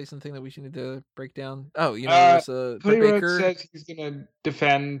than the Tyson thing that we should need to break down? Oh, Uh, there's Britt Cody Rhodes Baker. says he's gonna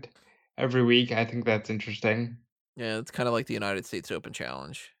defend every week. I think that's interesting. Yeah, it's kind of like the United States Open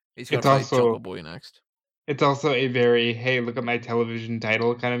Challenge. He's gonna It's fight Jungle also Boy next. it's also a very hey, look at my television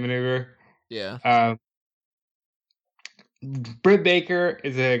title kind of maneuver. Yeah, Uh, Britt Baker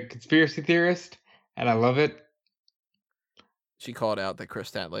is a conspiracy theorist, and I love it. she called out that Chris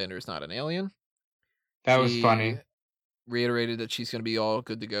Statlander is not an alien. That was She funny. reiterated that she's gonna be all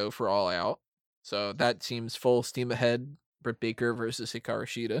good to go for All Out. So that seems full steam ahead. Britt Baker versus Hikaru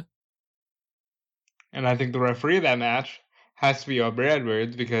Shida. And I think the referee of that match has to be Aubrey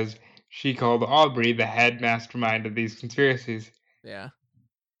Edwards because she called Aubrey the head mastermind of these conspiracies. Yeah.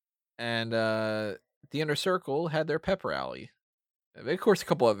 And the Inner Circle had their pep rally. Of course, a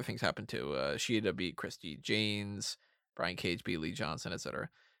couple other things happened too. Shida beat Christy Janes, Brian Cage beat Lee Johnson, etc.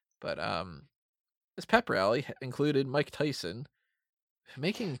 But this pep rally included Mike Tyson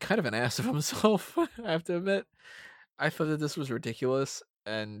making kind of an ass of himself. I have to admit, I thought that this was ridiculous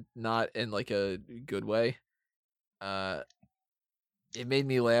and not in like a good way. Uh, it made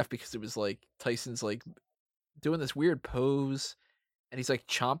me laugh because it was like Tyson's like doing this weird pose, and he's like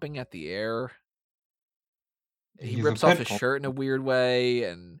chomping at the air. He He's a rips off pit his bull. shirt in a weird way,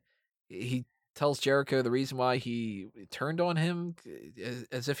 and he tells Jericho the reason why he turned on him,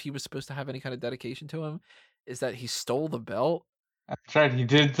 as if he was supposed to have any kind of dedication to him, is that he stole the belt. That's right, he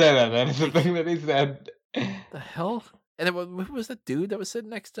did say that. That is the Like, thing that he said. the hell? And then who was that dude that was sitting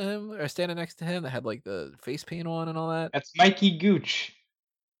next to him or standing next to him that had like the face paint on and all that? That's Mikey Gooch.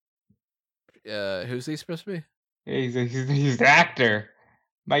 Who's he supposed to be? He's an actor.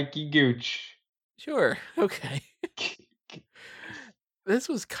 Mikey Gooch. Sure, okay. This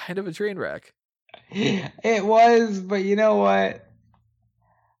was kind of a train wreck. It was, but you know what?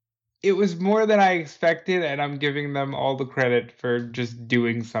 it was more than I expected, and I'm giving them all the credit for just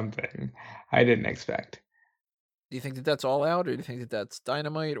doing something I didn't expect. Do you think that that's All Out, or do you think that that's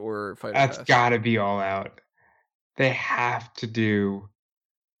Dynamite or Fyter That's Fest? gotta be All Out. They have to do.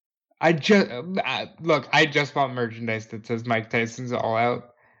 I just look. I just bought merchandise that says Mike Tyson's All Out,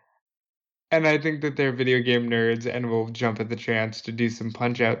 and I think that they're video game nerds and will jump at the chance to do some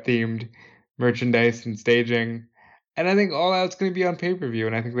Punch Out themed merchandise and staging. And I think All Out's going to be on pay per view,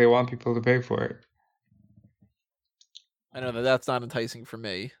 and I think they want people to pay for it. I know that that's not enticing for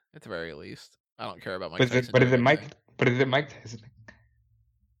me, at the very least. I don't care about Mike But is it? Tyson But is doing it Mike? anything. But is it Mike Tyson?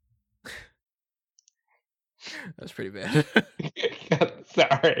 That's pretty bad.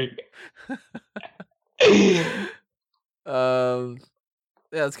 Sorry.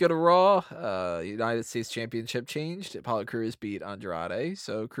 Yeah, let's go to Raw. United States Championship changed. Apollo Crews beat Andrade,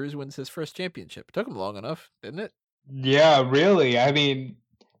 so Crews wins his first championship. It took him long enough, didn't it? Yeah, really. I mean,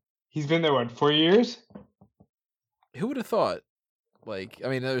 he's been there what, 4 years? Who would have thought? Like, I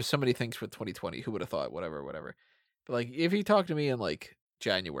mean, there's so many things with 2020. Who would have thought? Whatever, whatever. But like, if you talked to me in like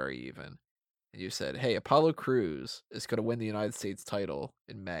January even, and you said, "Hey, Apollo Crews is going to win the United States title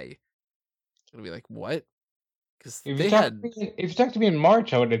in May," I'd be like, "What?" Because If you they talked to had, me, if you talked to me in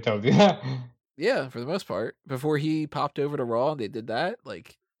March, I would have told you. yeah, for the most part, before he popped over to Raw and they did that,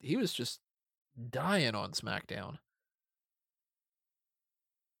 like he was just dying on SmackDown.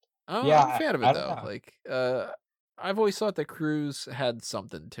 I'm a Yeah, fan of it I don't though. know. Like, I've always thought that Cruz had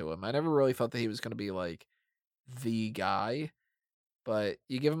something to him. I never really thought that he was going to be like the guy, but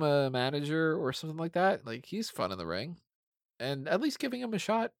you give him a manager or something like that, like he's fun in the ring, and at least giving him a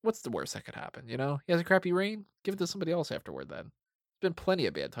shot. What's the worst that could happen? You know, he has a crappy reign. Give it to somebody else afterward. Then there's been plenty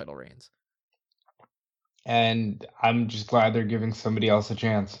of bad title reigns. And I'm just glad they're giving somebody else a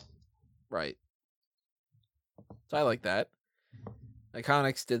chance. Right. So I like that.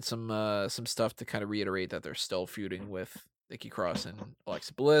 Iconics did some stuff to kind of reiterate that they're still feuding with Nikki Cross and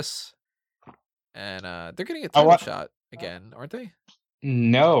Alexa Bliss, and they're getting a I title want shot again, aren't they?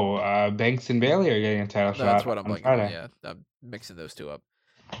 no, Banks and Bailey are getting a title That's shot what I'm on blanking on. Friday. Yeah, I'm mixing those two up.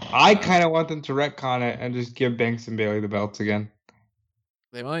 I Uh, kind of want them to retcon it and just give Banks and Bailey the belts again.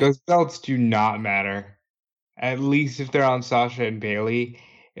 they might. Those belts do not matter. At least if they're on Sasha and Bailey,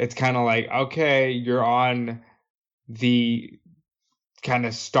 it's kind of like, okay, you're on the kind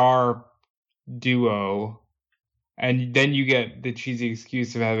of star duo, and then you get the cheesy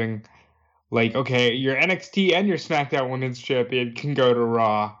excuse of having like, okay, your NXT and your SmackDown Women's Champion can go to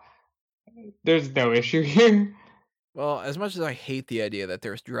Raw. There's no issue here. Well, as much as I hate the idea that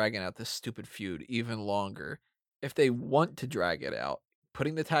they're dragging out this stupid feud even longer, if they want to drag it out,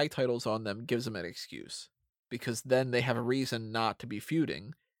 putting the tag titles on them gives them an excuse. Because then they have a reason not to be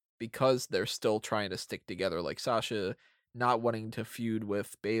feuding because they're still trying to stick together. Like Sasha not wanting to feud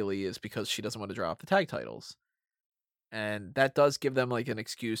with Bailey is because she doesn't want to drop the tag titles. And that does give them like an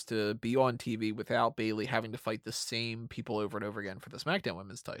excuse to be on TV without Bailey having to fight the same people over and over again for the SmackDown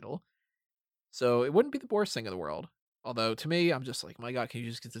Women's title. So it wouldn't be the worst thing in the world. Although to me, I'm just like, my God, can you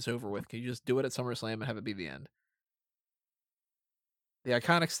just get this over with? Can you just do it at SummerSlam and have it be the end? The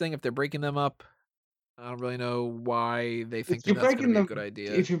Iconics thing, if they're breaking them up, I don't really know why they If think that you're that's going to breaking be a them, good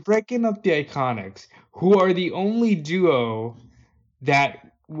idea. if you're breaking up the Iconics, who are the only duo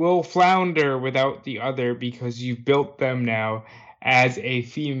that will flounder without the other because you've built them now as a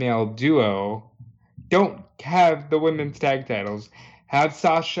female duo, don't have the women's tag titles. Have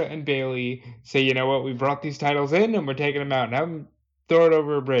Sasha and Bailey say, you know what, we brought these titles in and we're taking them out, and have them throw it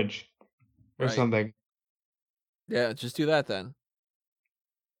over a bridge or Right. something. Yeah, just do that then.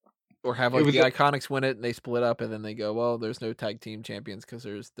 Or have It like was the Iconics win it and they split up and then they go, well, there's no tag team champions because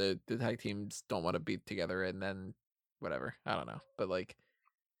there's the tag teams don't want to be together and then whatever. I don't know. But like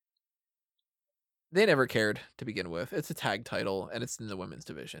they never cared to begin with. It's a tag title and it's in the women's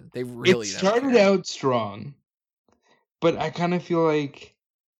division. They it really never started cared. out strong, but I kind of feel like,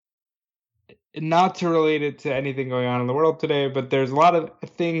 not to relate it to anything going on in the world today, but there's a lot of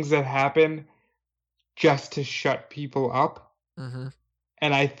things that happen just to shut people up. Mm-hmm.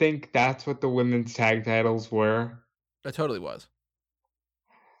 And I think that's what the women's tag titles were. It totally was.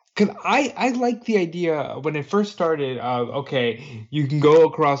 Because I like the idea when it first started of, okay, you can go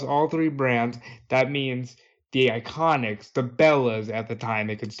across all three brands. That means the Iconics, the Bellas at the time,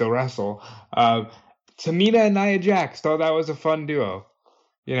 they could still wrestle. Tamina and Nia Jax thought that was a fun duo.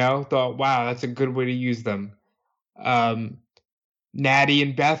 You know, thought, wow, that's a good way to use them. Natty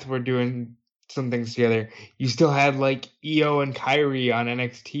and Beth were doing some things together. You still had like Io and Kyrie on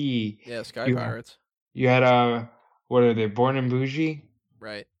NXT. Yeah, Sky You Pirates. you had what are they? Born and Bougie.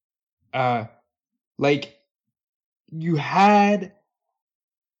 Right. Uh, like you had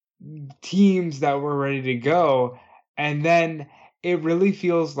teams that were ready to go, and then it really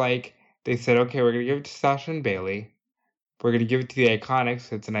feels like they said, "Okay, we're gonna give it to Sasha and Bailey. We're gonna give it to the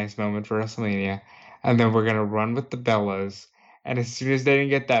Iconics. It's a nice moment for WrestleMania, and then we're gonna run with the Bellas." And as soon as they didn't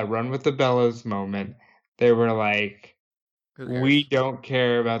get that run with the Bellas moment, they were like, Who "We cares? don't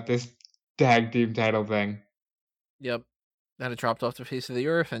care about this tag team title thing." Yep. Then it dropped off the face of the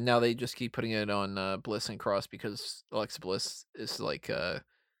earth, and now they just keep putting it on Bliss and Cross because Alexa Bliss is like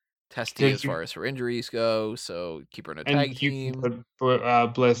testy as 'Cause you far as her injuries go. So keep her in a tag and you can team,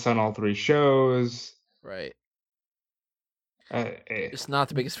 put Bliss on all 3 shows. right? Uh, eh Just not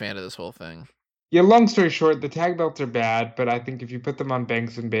the biggest fan of this whole thing. Yeah, long story short, the tag belts are bad, but I think if you put them on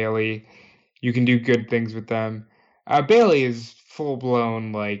Banks and Bailey, you can do good things with them. Bailey is full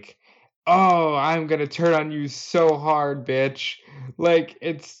blown like, "Oh, I'm gonna turn on you so hard, bitch." Like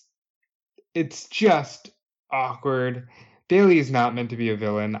it's just awkward. Bailey is not meant to be a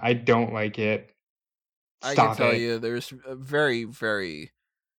villain. I don't like it. I can Stop tell it. you, there's a very, very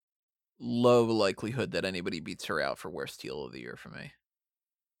low likelihood that anybody beats her out for worst heel of the year for me.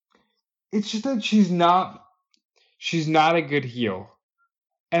 It's just that she's not a good heel.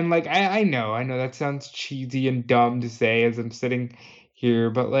 And like I know that sounds cheesy and dumb to say as I'm sitting here,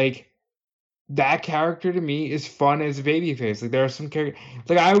 but like that character to me is fun as a babyface. Like there are some character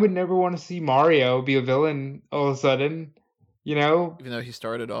like I would never want to see Mario be a villain all of a sudden, you know? Even though he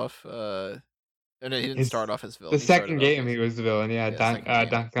started off, no, he didn't His start off as the villain. He started second off game as he was the villain, yeah, second game.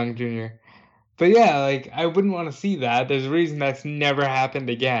 Donkey Kong Jr. But yeah, like I wouldn't want to see that. There's a reason that's never happened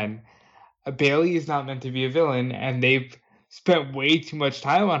again. Bailey is not meant to be a villain, and they've spent way too much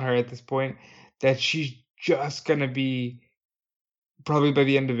time on her at this point that she's just gonna be probably by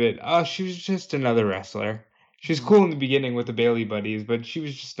the end of it. She was just another wrestler. She's Hmm. cool in the beginning with the Bailey buddies, but she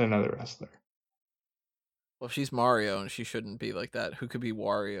was just another wrestler. Well, if she's Mario and she shouldn't be like that, who could be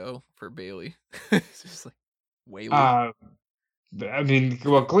Wario for Bailey? It's just like Whaley. Uh, I mean,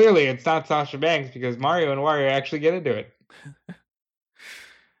 well, clearly it's not Sasha Banks because Mario and Wario actually get into it.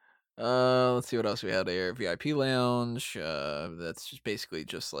 Let's see what else we had here. VIP Lounge. That's just basically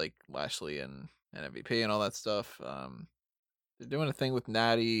just like Lashley and MVP and all that stuff. They're doing a thing with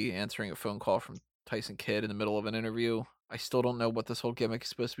Natty answering a phone call from Tyson Kidd in the middle of an interview. I still don't know what this whole gimmick is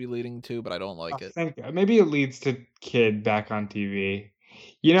supposed to be leading to, but I don't I like it. think maybe it leads to Kid back on TV.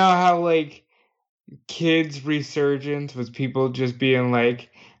 You know how like Kid's resurgence was people just being like,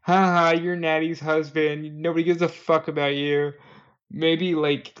 haha, you're Natty's husband. Nobody gives a fuck about you. Maybe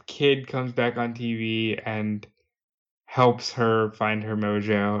like Kid comes back on TV and helps her find her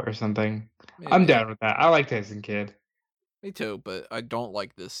mojo or something. I'm Maybe. down with that. I like Tyson Kidd. Me too, but I don't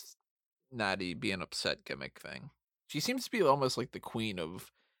like this Natty being upset gimmick thing. She seems to be almost like the queen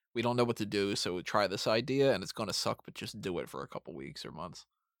of we don't know what to do, so we try this idea and it's gonna suck, but just do it for a couple weeks or months.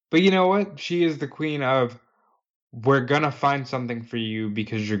 But you know what? She is the queen of we're gonna find something for you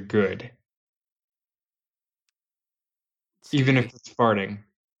because you're good, Let's even if see. it's farting.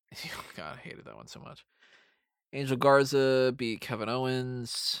 God, I hated that one so much. Angel Garza beat Kevin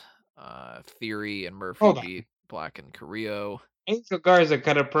Owens. Theory and Murphy Hold on. beat Black and Carrillo. Angel Garza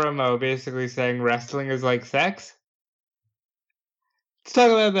cut a promo basically saying wrestling is like sex. Let's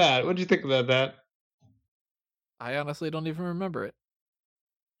talk about that. What'd you think about that? I honestly don't even remember it.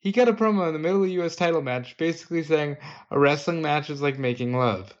 He cut a promo in the middle of the US title match basically saying a wrestling match is like making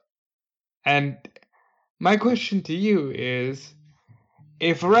love. And my question to you is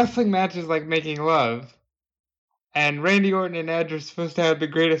if a wrestling match is like making love, and Randy Orton and Edge are supposed to have the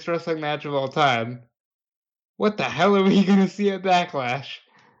greatest wrestling match of all time, what the hell are we gonna see at Backlash?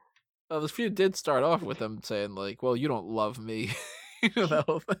 This feud did start off with them saying like, "Well, you don't love me," that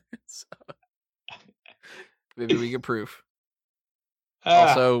whole thing. So, maybe we get proof. Ah,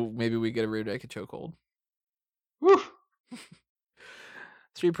 Also, maybe we get a rear naked chokehold. whew.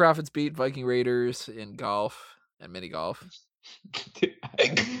 Street Profits beat Viking Raiders in golf and mini golf.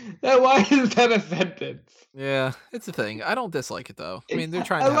 Why is that a sentence? Yeah, it's a thing. I don't dislike it though. I mean, they're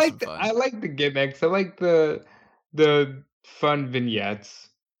trying I to have some like I fun. like the gimmicks. I like the fun vignettes.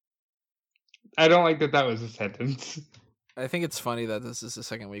 I don't like that that was a sentence. I think it's funny that this is the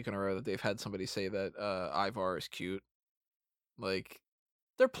second week in a row that they've had somebody say that Ivar is cute. Like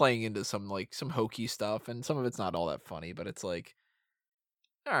they're playing into some like some hokey stuff, and some of it's not all that funny, but it's like,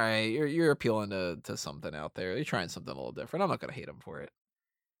 all right, you're appealing to something out there. You're trying something a little different. I'm not gonna hate them for it.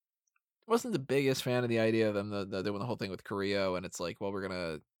 Wasn't the biggest fan of the idea of them doing the whole thing with Carrillo, and it's like, well, we're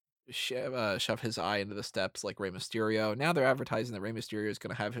gonna shove his eye into the steps like Rey Mysterio. Now they're advertising that Rey Mysterio is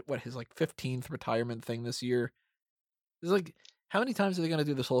gonna have what his like 15th retirement thing this year. It's like, how many times are they gonna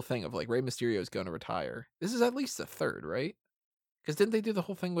do this whole thing of like Rey Mysterio is going to retire? This is at least the third, right? Because didn't they do the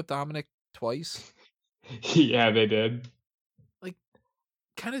whole thing with Dominic twice? Yeah, they did. Like,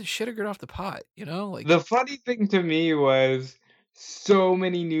 kind of shit or get off the pot, you know? Like, The funny thing to me was so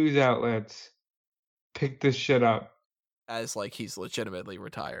many news outlets picked this shit up. as like he's legitimately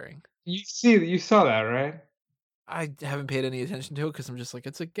retiring. You saw that, right? I haven't paid any attention to it because I'm just like,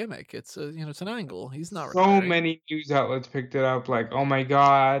 it's a gimmick. It's a, it's an angle. He's not So retiring. many news outlets picked it up, like, "Oh my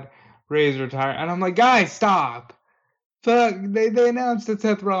god, Ray's retiring," and I'm like, "Guys, stop!" Fuck, they announced that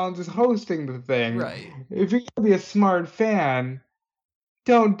Seth Rollins is hosting the thing. Right. If you're gonna be a smart fan,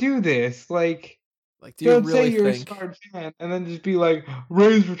 don't do this. Like, Like, do you don't say really you're a think smart fan and then just be like,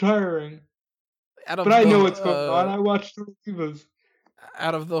 "Ray's retiring." out But of I the know what's going on. I watched the Divas.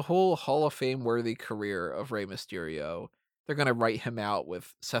 out of the whole Hall of Fame worthy career of Rey Mysterio, they're gonna write him out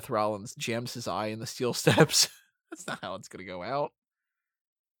with Seth Rollins jams his eye in the steel steps. That's not how it's gonna go out.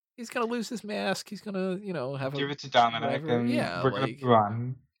 He's gonna lose his mask. He's gonna, have a Give it to Dominic, whatever. and Yeah, we're gonna like move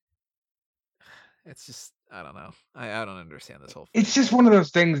on. it's just I don't know. I don't understand this whole It's thing. just one of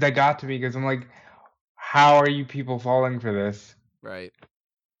those things that got to me because I'm like, how are you people falling for this? Right.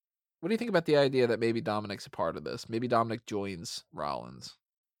 What do you think about the idea that maybe Dominic's a part of this? Maybe Dominic joins Rollins.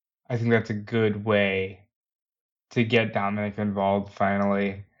 I think that's a good way to get Dominic involved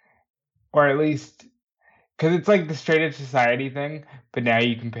finally, or at least because it's like the straight edge society thing, but now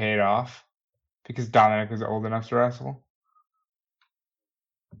you can pay it off because Dominic is old enough to wrestle.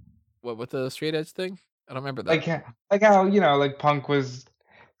 What with the straight edge thing? I don't remember that. Like, like how like Punk was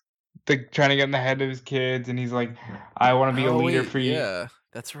like trying to get in the head of his kids, and he's like, "I want to be a Oh leader wait, for you." yeah,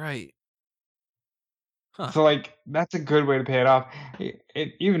 that's right. Huh. So like that's a good way to pay it off.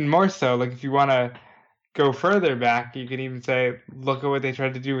 Even more so, like if you want to go further back, you can even say, "Look at what they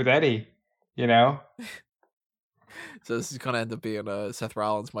tried to do with Eddie." You know, So this is gonna end up being Seth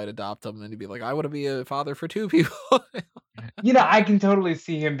Rollins might adopt him, and he'd be like, "I want to be a father for two people." I can totally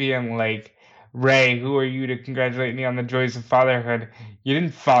see him being like, "Ray, who are you to congratulate me on the joys of fatherhood? You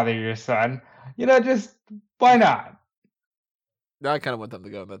didn't father your son. Just why not?" I kind of want them to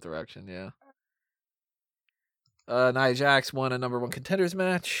go in that direction. Yeah. Nia Jax won a number one contenders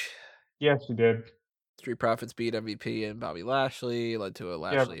match. Yes, you did. Street Profits beat MVP and Bobby Lashley, led to a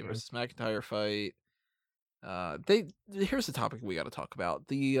Yeah, Lashley versus McIntyre fight. They Here's the topic we got to talk about.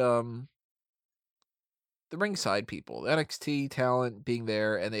 The ringside people, the NXT talent being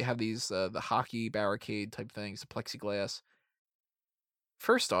there, and they have these the hockey barricade type things, the plexiglass.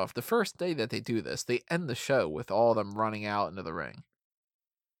 First off, the first day that they do this, they end the show with all of them running out into the ring.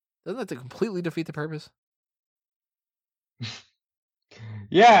 Doesn't that completely defeat the purpose?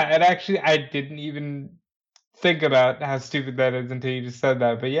 yeah, and actually, I didn't even think about how stupid that is until you just said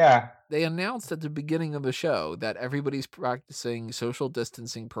that. But yeah, They announced at the beginning of the show that everybody's practicing social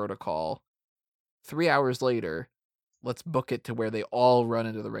distancing protocol. 3 hours later, let's book it to where they all run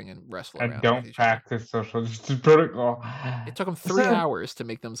into the ring and wrestle and around with don't each other. practice social distance protocol. It took them 3 hours So to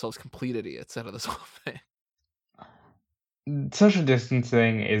make themselves complete idiots out of this whole thing. social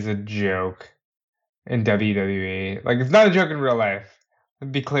distancing is a joke in WWE. Like it's not a joke in real life.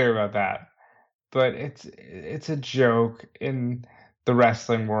 Let's be clear about that. But it's a joke in the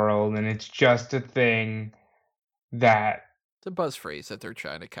wrestling world, and it's just a thing that It's a buzz phrase that they're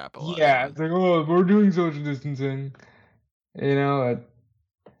trying to capitalize yeah, on. it's like, oh, we're doing social distancing. You know,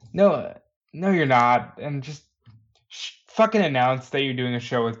 no, no, you're not, and just fucking announce that you're doing a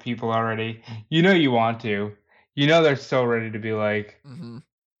show with people already. You know you want to. You know they're so ready to be like Hmm.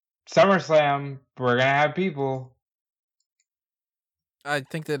 SummerSlam. We're gonna have people. I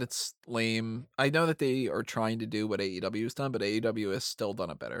think that it's lame. I know that they are trying to do what AEW has done, but AEW has still done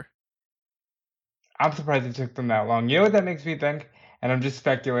it better. I'm surprised it took them that long. You know what that makes me think? And I'm just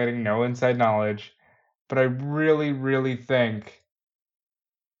speculating, no inside knowledge. But I really, really think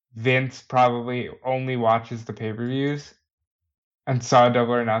Vince probably only watches the pay-per-views and saw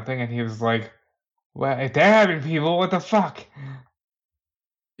Double or Nothing, and he was like, "Well, if they're having people, what the fuck?"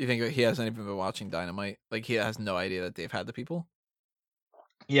 You think that he hasn't even been watching Dynamite? Like he has no idea that they've had the people?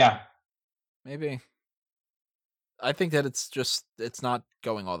 Yeah, Maybe. I think that it's not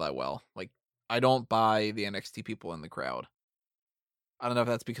going all that well. Like I don't buy the NXT people in the crowd. I don't know if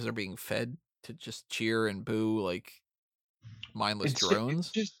that's because they're being fed to just cheer and boo like mindless it's drones.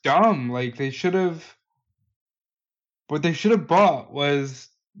 just dumb. Like what they should have bought was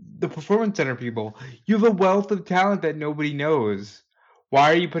the Performance Center people. You have a wealth of talent that nobody knows.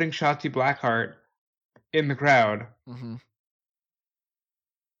 Why are you putting Shotzi Blackheart in the crowd? Hmm.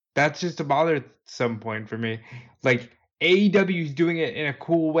 That's just a bother at some point for me. Like AEW is doing it in a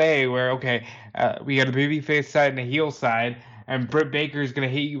cool way, where okay, we got a baby face side and a heel side, and Britt Baker is gonna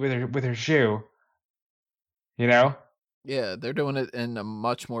hit you with her shoe. You know, Yeah, they're doing it in a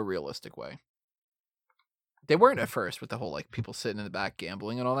much more realistic way. They weren't at first with the whole like people sitting in the back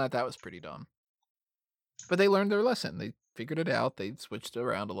gambling and all that. That was pretty dumb. But they learned their lesson. They figured it out. They switched it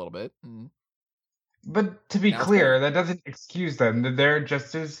around a little bit, and But to be now it's better. clear, that doesn't excuse them. They're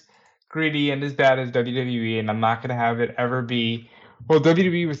just as greedy and as bad as WWE, and I'm not gonna have it ever be. Well,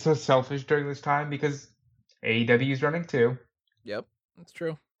 WWE was so selfish during this time because AEW is running too. Yep, that's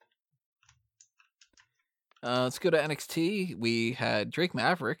true. Let's go to NXT. We had Drake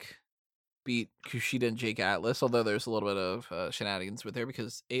Maverick beat Kushida and Jake Atlas, although there's a little bit of shenanigans with there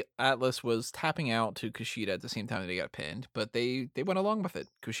because Atlas was tapping out to Kushida at the same time that he got pinned, but they went along with it.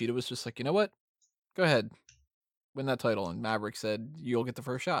 Kushida was just like, you know what? Go ahead, win that title, and Maverick said, "You'll get the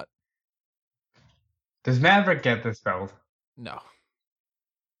first shot." Does Maverick get this belt? No,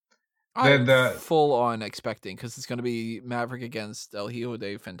 I'm The full on expecting because it's going to be Maverick against El Hijo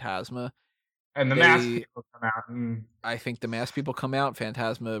de Fantasma. and the mask They, people come out and I think the masked people come out.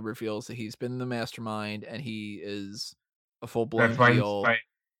 Phantasma reveals that he's been the mastermind and he is a full blown that's why he's heel, fight.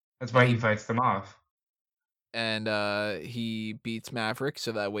 That's and why he fights them off. he beats Maverick,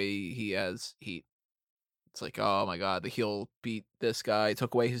 so that way he has heat. It's like, oh my god, the heel beat this guy,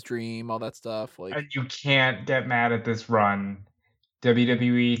 took away his dream, all that stuff. Like, And you can't get mad at this run.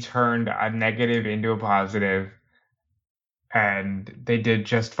 WWE turned a negative into a positive, and they did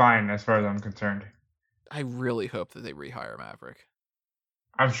just fine as far as I'm concerned. I really hope that they rehire Maverick.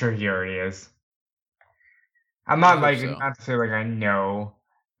 I'm sure he already is. I'm I not hope like so. not to say like I know,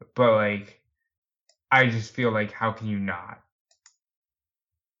 but like I just feel like how can you not?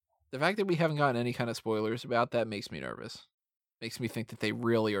 The fact that we haven't gotten any kind of spoilers about that makes me nervous. Makes me think that they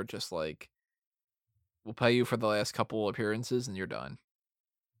really are just like, we'll pay you for the last couple appearances and you're done.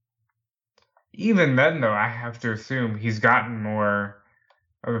 Even then though, I have to assume he's gotten more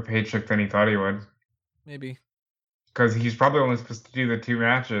of a paycheck than he thought he would. Maybe. Because he's probably only supposed to do the 2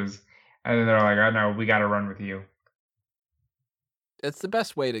 matches, and then they're like, "Oh no, we got to run with you." It's the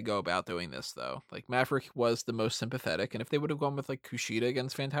best way to go about doing this, though. Like, Maverick was the most sympathetic, and if they would have gone with, like, Kushida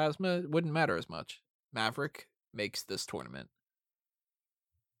against Phantasma, it wouldn't matter as much. Maverick makes this tournament.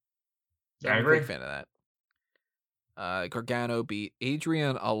 I I'm a big agree. fan of that. Gargano beat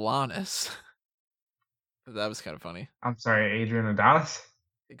Adrian Alanis. That was kind of funny. I'm sorry, Adrian Adonis.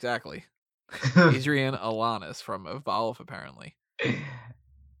 Exactly. Adrian Alanis from Evolve, apparently.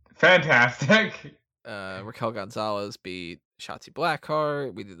 Fantastic. Raquel Gonzalez beat Shotzi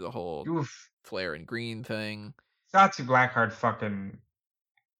Blackheart. We did the whole Oof. Flair and Green thing. Shotzi Blackheart fucking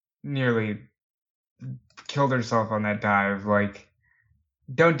nearly killed herself on that dive. Like,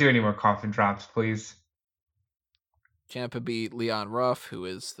 don't do any more coffin drops, please. Ciampa beat Leon Ruff, who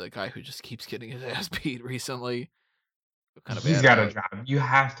is the guy who just keeps getting his ass beat recently. Feel kind of He's bad got a about. job. You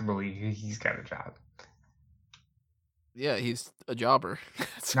have to believe he's got a job. Yeah, he's a jobber.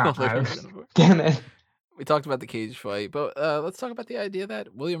 That's Not all the I. reason for. Damn it. We talked about the cage fight, but let's talk about the idea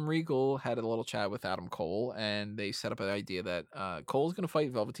that William Regal had a little chat with Adam Cole, and they set up an idea that Cole's going to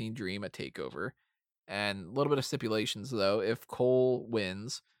fight Velveteen Dream at Takeover, and a little bit of stipulations though. If Cole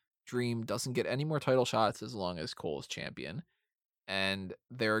wins, Dream doesn't get any more title shots as long as Cole is champion, and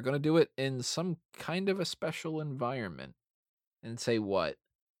they're going to do it in some kind of a special environment. And say what?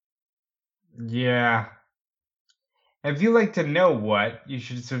 Yeah. If you like to know what, you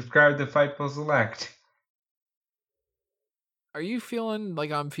should subscribe to Fightful Select. Are you feeling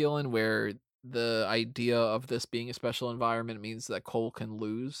like I'm feeling where the idea of this being a special environment means that Cole can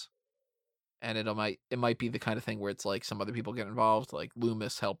lose? And it might be the kind of thing where it's like some other people get involved, like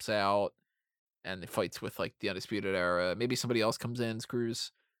Loomis helps out and it fights with like the Undisputed Era. Maybe somebody else comes in,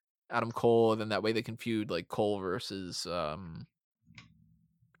 screws Adam Cole, and then that way they can feud like Cole versus I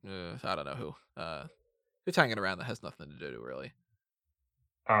don't know who. Who's hanging around that has nothing to do to really.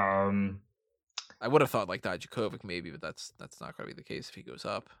 Um, I would have thought like Dijakovic maybe, but that's not going to be the case if he goes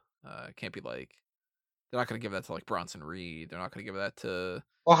up. It can't be like they're not going to give that to like Bronson Reed. They're not going to give that to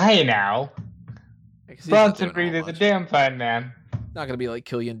well, hey now. because he's not Bronson doing a Reed whole is a bunch. damn fine man. It's not going to be like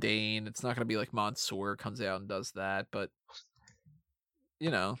Killian Dane. It's not going to be like Mansoor comes out and does that. But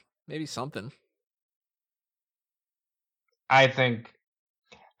maybe something. I think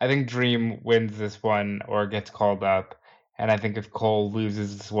I think Dream wins this one or gets called up. And I think if Cole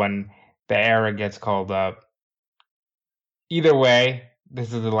loses this one, the era gets called up. Either way,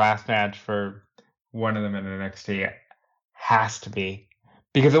 this is the last match for one of them in NXT. Has to be.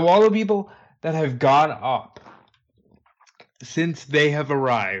 Because of all the people that have gone up since they have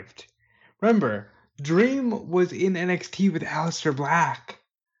arrived. Remember, Dream was in NXT with Aleister Black.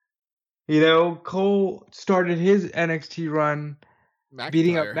 Cole started his NXT run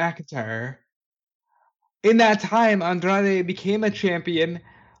beating up McIntyre. McIntyre. In that time, Andrade became a champion,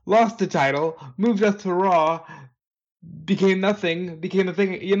 lost the title, moved up to Raw, became nothing, became a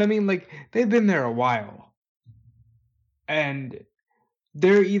thing. You know what I mean? Like they've been there a while, and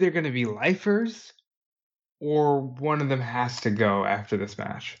they're either going to be lifers or one of them has to go after this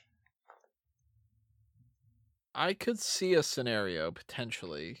match. I could see a scenario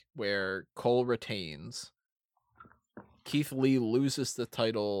potentially where Cole retains, Keith Lee loses the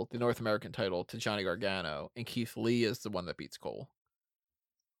title, the North American title, to Johnny Gargano, and Keith Lee is the one that beats Cole.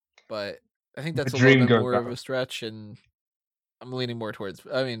 But I think The that's a little dream bit goes more of up. a stretch, and I'm leaning more towards.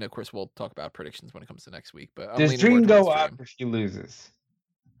 I mean, of course, we'll talk about predictions when it comes to next week, but I'm Does leaning more Dream towards go up Dream. if he loses?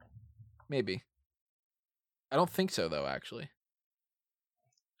 Maybe. I don't think so, though. Actually,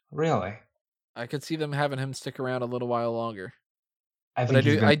 Really? I could see them having him stick around a little while longer. I But I think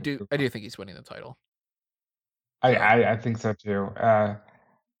he's do, gonna. I do, I do think he's winning the title. I So I, I think so too.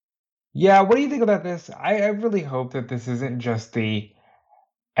 Yeah. What do you think about this? I really hope that this isn't just the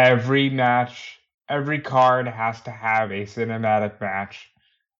every match, every card has to have a cinematic match.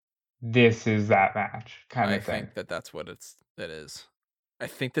 This is that match kind I of thing. think that that's what it is. I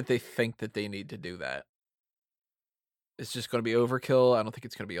think that they need to do that. It's just going to be overkill. I don't think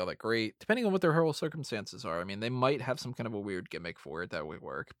it's going to be all that great, depending on what their whole circumstances are. I mean, they might have some kind of a weird gimmick for it that would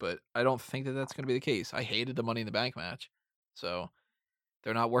work, but I don't think that that's going to be the case. I hated the Money in the Bank match, so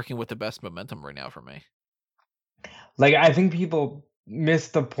they're not working with the best momentum right now for me. Like I think people miss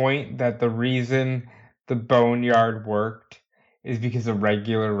the point that the reason the Boneyard worked is because a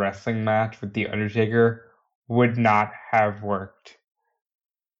regular wrestling match with the Undertaker would not have worked.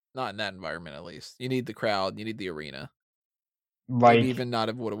 Not in that environment, at least. You need the crowd, you need the arena. Maybe Like, even not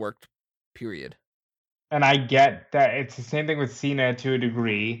have would have worked. Period. and I get that it's the same thing with Cena to a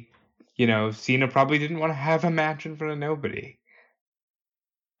degree. You know, Cena probably didn't want to have a match in front of nobody.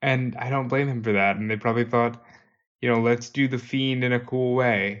 And I don't blame him for that. And they probably thought, let's do the Fiend in a cool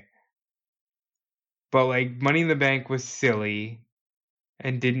way. But like Money in the Bank was silly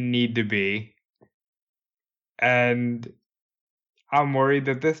and didn't need to be. And I'm worried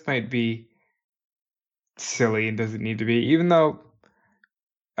that this might be silly and doesn't need to be, even though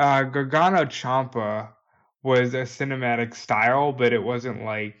Gargano Champa was a cinematic style, but it wasn't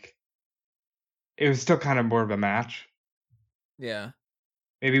like it was still kind of more of a match. Yeah.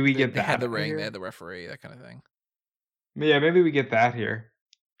 Maybe we get They had that the ring, they here. had the referee, that kind of thing. Yeah, maybe we get that here.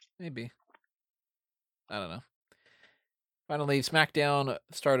 Maybe. I don't know. Finally, SmackDown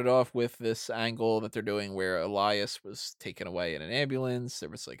started off with this angle that they're doing where Elias was taken away in an ambulance. There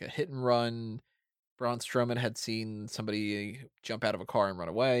was like a hit and run. Braun Strowman had seen somebody jump out of a car and run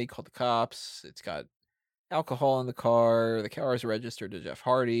away, called the cops. It's got alcohol in the car. The car is registered to Jeff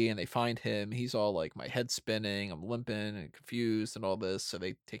Hardy, and they find him. He's all like, my head's spinning, I'm limping and confused and all this. So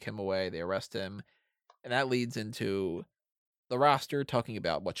they take him away, they arrest him. And that leads into the roster talking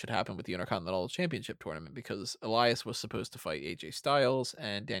about what should happen with the Intercontinental Championship tournament because Elias was supposed to fight AJ Styles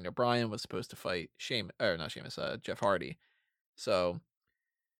and Daniel Bryan was supposed to fight Jeff Hardy. So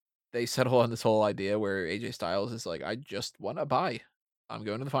they settle on this whole idea where AJ Styles is like, I just want a bye. I'm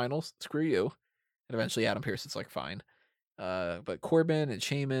going to the finals. Screw you. And eventually Adam Pearce is like, fine. But Corbin and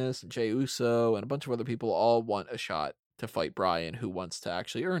Sheamus and Jey Uso and a bunch of other people all want a shot to fight Bryan, who wants to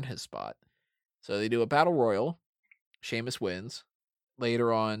actually earn his spot. So they do a battle royal. Sheamus wins.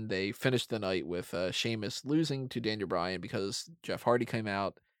 Later on, they finish the night with Sheamus losing to Daniel Bryan because Jeff Hardy came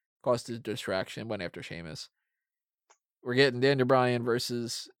out, caused a distraction, went after Sheamus. We're getting Daniel Bryan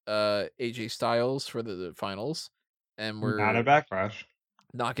versus AJ Styles for the finals, and Not a we're backlash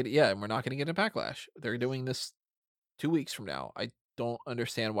not gonna and we're not gonna get a backlash. They're doing this 2 weeks from now. I don't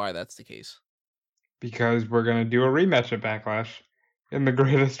understand why that's the case. because we're gonna do a rematch at Backlash in the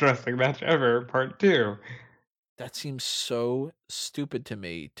greatest wrestling match ever, Part Two. That seems so stupid to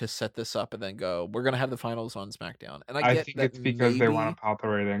me to set this up and then go, we're gonna have the finals on SmackDown. And I I get think that it's because they want maybe to pop the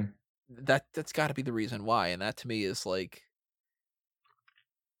rating. that's got to be the reason why, and that to me is like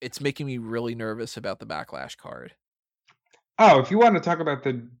it's making me really nervous about the Backlash card. Oh, if you want to talk about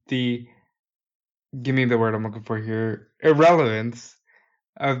the give me the word I'm looking for here, irrelevance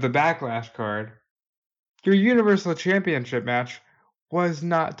of the Backlash card, your Universal Championship match was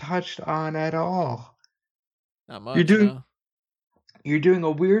not touched on at all. Not You're much, doing no. you're doing a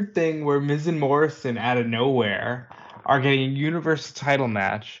weird thing where Miz and Morrison out of nowhere are getting a Universal title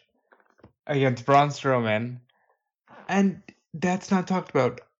match against Braun Strowman, and that's not talked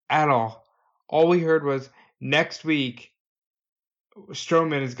about at all. All we heard was next week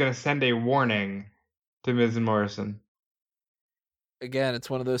Strowman is going to send a warning to Miz and Morrison. Again, it's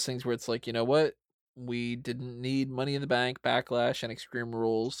one of those things where it's like, you know what? We didn't need Money in the Bank, Backlash, and Extreme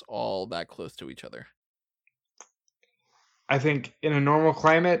Rules all that close to each other. I think in a normal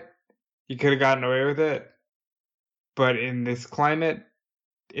climate, you could have gotten away with it, but in this climate,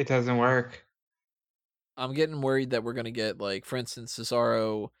 it doesn't work. I'm getting worried that we're gonna get like, for instance,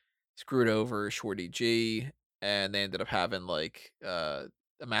 Cesaro screwed over Shorty G, and they ended up having like a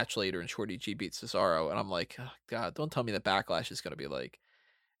match later, and Shorty G beat Cesaro, and I'm like, oh, God, don't tell me that Backlash is gonna be like,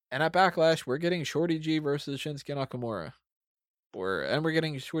 and at Backlash we're getting Shorty G versus Shinsuke Nakamura, and we're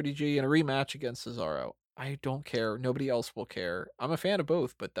getting Shorty G in a rematch against Cesaro. I don't care. Nobody else will care. I'm a fan of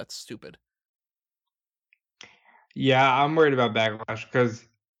both, but that's stupid. Yeah, I'm worried about Backlash because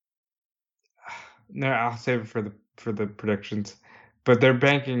no, I'll save it for the predictions. But they're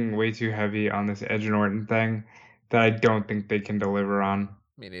banking way too heavy on this Edge and Orton thing that I don't think they can deliver on.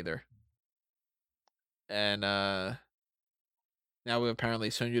 Me neither. And now we apparently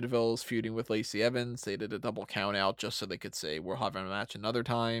Sonya Deville's feuding with Lacey Evans. They did a double count out just so they could say we're having a match another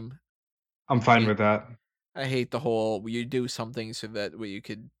time. I'm I fine hate with that. I hate the whole you do something so that way you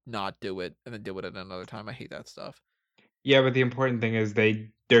could not do it and then do it at another time. I hate that stuff. Yeah, but the important thing is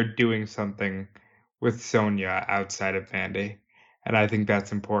they're doing something with Sonya outside of Mandy. And I think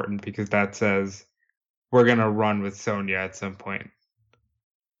that's important because that says we're gonna run with Sonya at some point.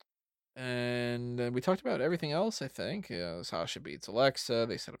 And we talked about everything else, I think. Sasha beats Alexa.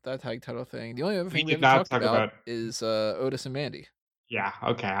 They set up that tag title thing. The only other We thing we did haven't not talked talk about about is Otis and Mandy. yeah,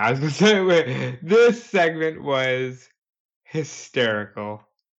 okay. I was gonna say this segment was hysterical.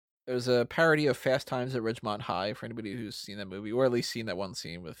 It was a parody of Fast Times at Ridgemont High for anybody who's seen that movie, or at least seen that one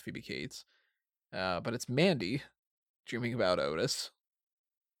scene with Phoebe Cates. But it's Mandy dreaming about Otis,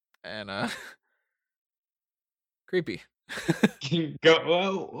 and creepy. Go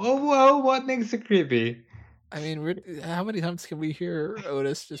whoa, whoa, whoa, what makes it creepy? I mean, how many times can we hear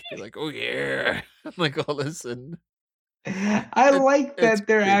Otis just be like, "Oh yeah," like all this, and I like it's that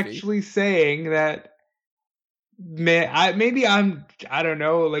they're creepy. actually saying that man, I don't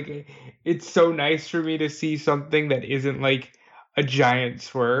know, like it's so nice for me to see something that isn't like a giant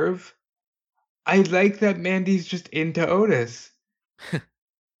swerve. I like that Mandy's just into Otis.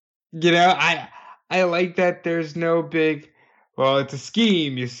 You know, I like that there's no big well, it's a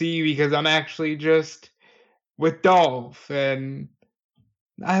scheme, you see, because I'm actually just with Dolph and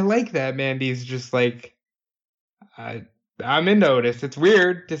I like that Mandy's just like I I'm into Otis. It's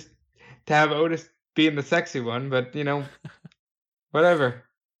weird just to have Otis being the sexy one, but you know, whatever.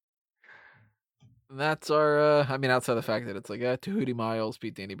 That's our. I mean, outside the fact that it's like, Tahuti Miles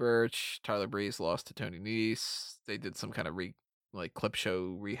beat Danny Burch, Tyler Breeze lost to Tony Nese. They did some kind of like clip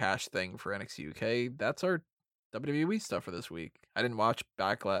show rehash thing for NXT UK. That's our WWE stuff for this week. I didn't watch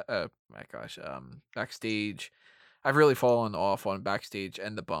backstage. I've really fallen off on backstage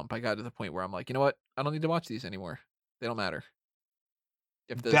and the bump. I got to the point where I'm like, you know what? I don't need to watch these anymore. They don't matter.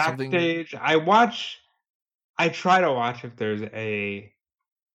 If there's something, Backstage, I try to watch if there's a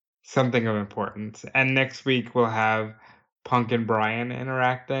something of importance. And next week we'll have Punk and Brian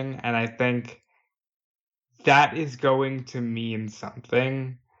interacting, and I think that is going to mean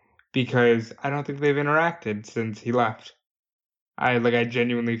something because I don't think they've interacted since he left. I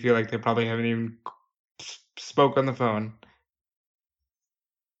genuinely feel like they probably haven't even spoke on the phone.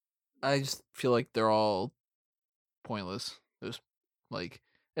 I just feel like they're all pointless. There's like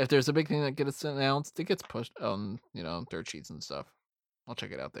if there's a big thing that gets announced, it gets pushed on, dirt sheets and stuff. I'll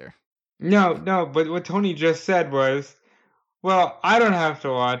check it out there. No, no, but what Tony just said was, well, I don't have to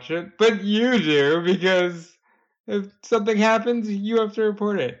watch it, but you do because if something happens, you have to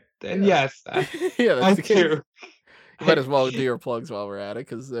report it. And Yeah. yes, Yeah, that's I the case. do. You might as well do your plugs while we're at it,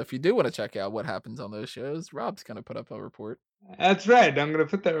 because if you do want to check out what happens on those shows, Rob's gonna put up a report. That's right. I'm going to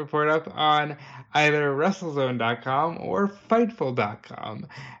put that report up on either WrestleZone.com or Fightful.com.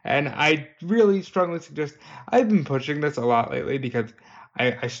 And I really strongly suggest, I've been pushing this a lot lately because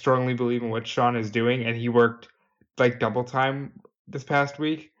I strongly believe in what Sean is doing, and he worked like double time this past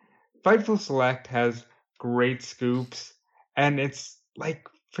week. Fightful Select has great scoops, and it's like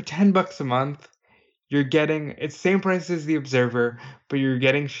for $10 a month, you're getting it's same price as the Observer, but you're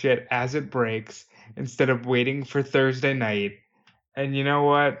getting shit as it breaks instead of waiting for Thursday night. And you know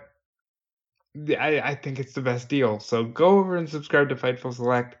what? I think it's the best deal. So go over and subscribe to Fightful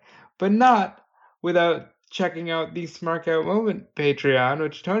Select, but not without checking out the Smart Out Moment Patreon,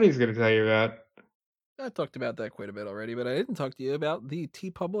 which Tony's going to tell you about. I talked about that quite a bit already, but I didn't talk to you about the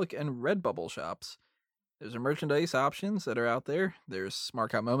TeePublic and Redbubble shops. There's merchandise options that are out there. There's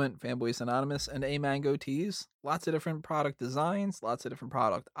Smart Out Moment, Fanboys Anonymous, and A Mango Tees. Lots of different product designs, lots of different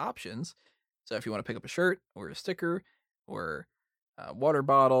product options. So if you want to pick up a shirt or a sticker or a water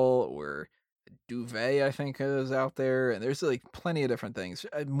bottle or a duvet, I think is out there, and there's like plenty of different things,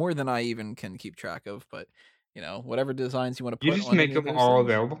 more than I even can keep track of. But whatever designs you want to You put just on make any of them those all things.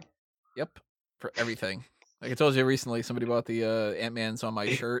 available. Yep, for everything. Like I told you recently, somebody bought the Ant-Man's on my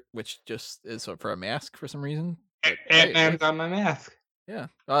shirt, which just is for a mask for some reason. But hey, it Ant-Man's works. on my mask. Yeah.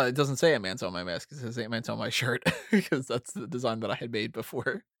 It doesn't say Ant-Man's on my mask. It says Ant-Man's on my shirt because that's the design that I had made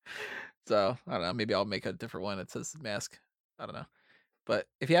before. So I don't know. Maybe I'll make a different one. It says mask. I don't know. But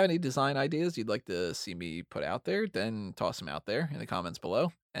if you have any design ideas you'd like to see me put out there, then toss them out there in the comments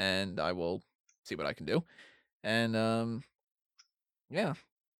below, and I will see what I can do. And yeah,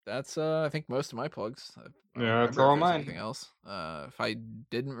 that's I think most of my plugs. I don't Yeah, that's remember if all there's anything mine. else. If I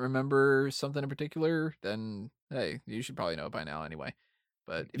didn't remember something in particular, then hey, you should probably know it by now anyway.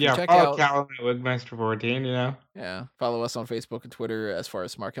 But if you Yeah, check follow out, Callum at Wigmeister14, you know? yeah, follow us on Facebook and Twitter as far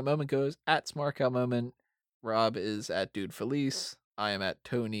as Smart Cow Moment goes, at Smart Cow Moment. Rob is at Dude Felice. I am at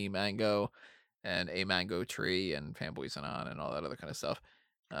Tony Mango and a mango tree and fanboys and on and all that other kind of stuff.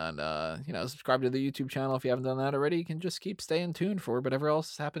 And subscribe to the YouTube channel if you haven't done that already. You can just keep staying tuned for whatever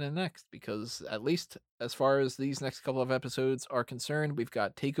else is happening next, because at least as far as these next couple of episodes are concerned, we've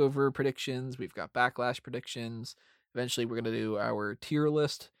got takeover predictions, we've got backlash predictions. Eventually we're gonna do our tier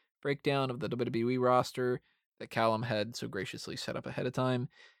list breakdown of the WWE roster that Callum had so graciously set up ahead of time.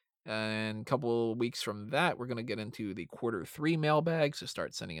 And a couple weeks from that, we're going to get into the quarter 3 mailbag. So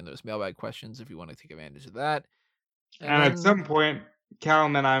start sending in those mailbag questions if you want to take advantage of that. And And at then some point,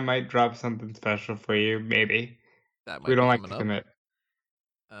 Callum and I might drop something special for you, maybe. that We might be don't like coming to up.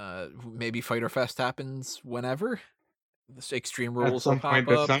 commit. Maybe Fighter Fest happens whenever. This Extreme At Rules will some pop point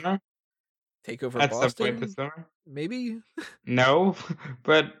this up. summer? Takeover At some point this Boston, summer? maybe. No,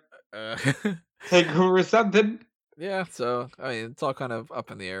 but uh, take over something. yeah. So I mean, it's all kind of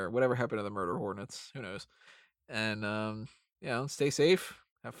up in the air. Whatever happened to the Murder Hornets? Who knows? And stay safe.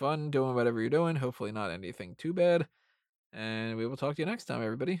 Have fun doing whatever you're doing. Hopefully not anything too bad. And we will talk to you next time,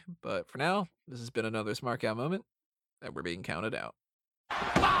 everybody. But for now, this has been another Smart Cow Moment, and we're being counted out.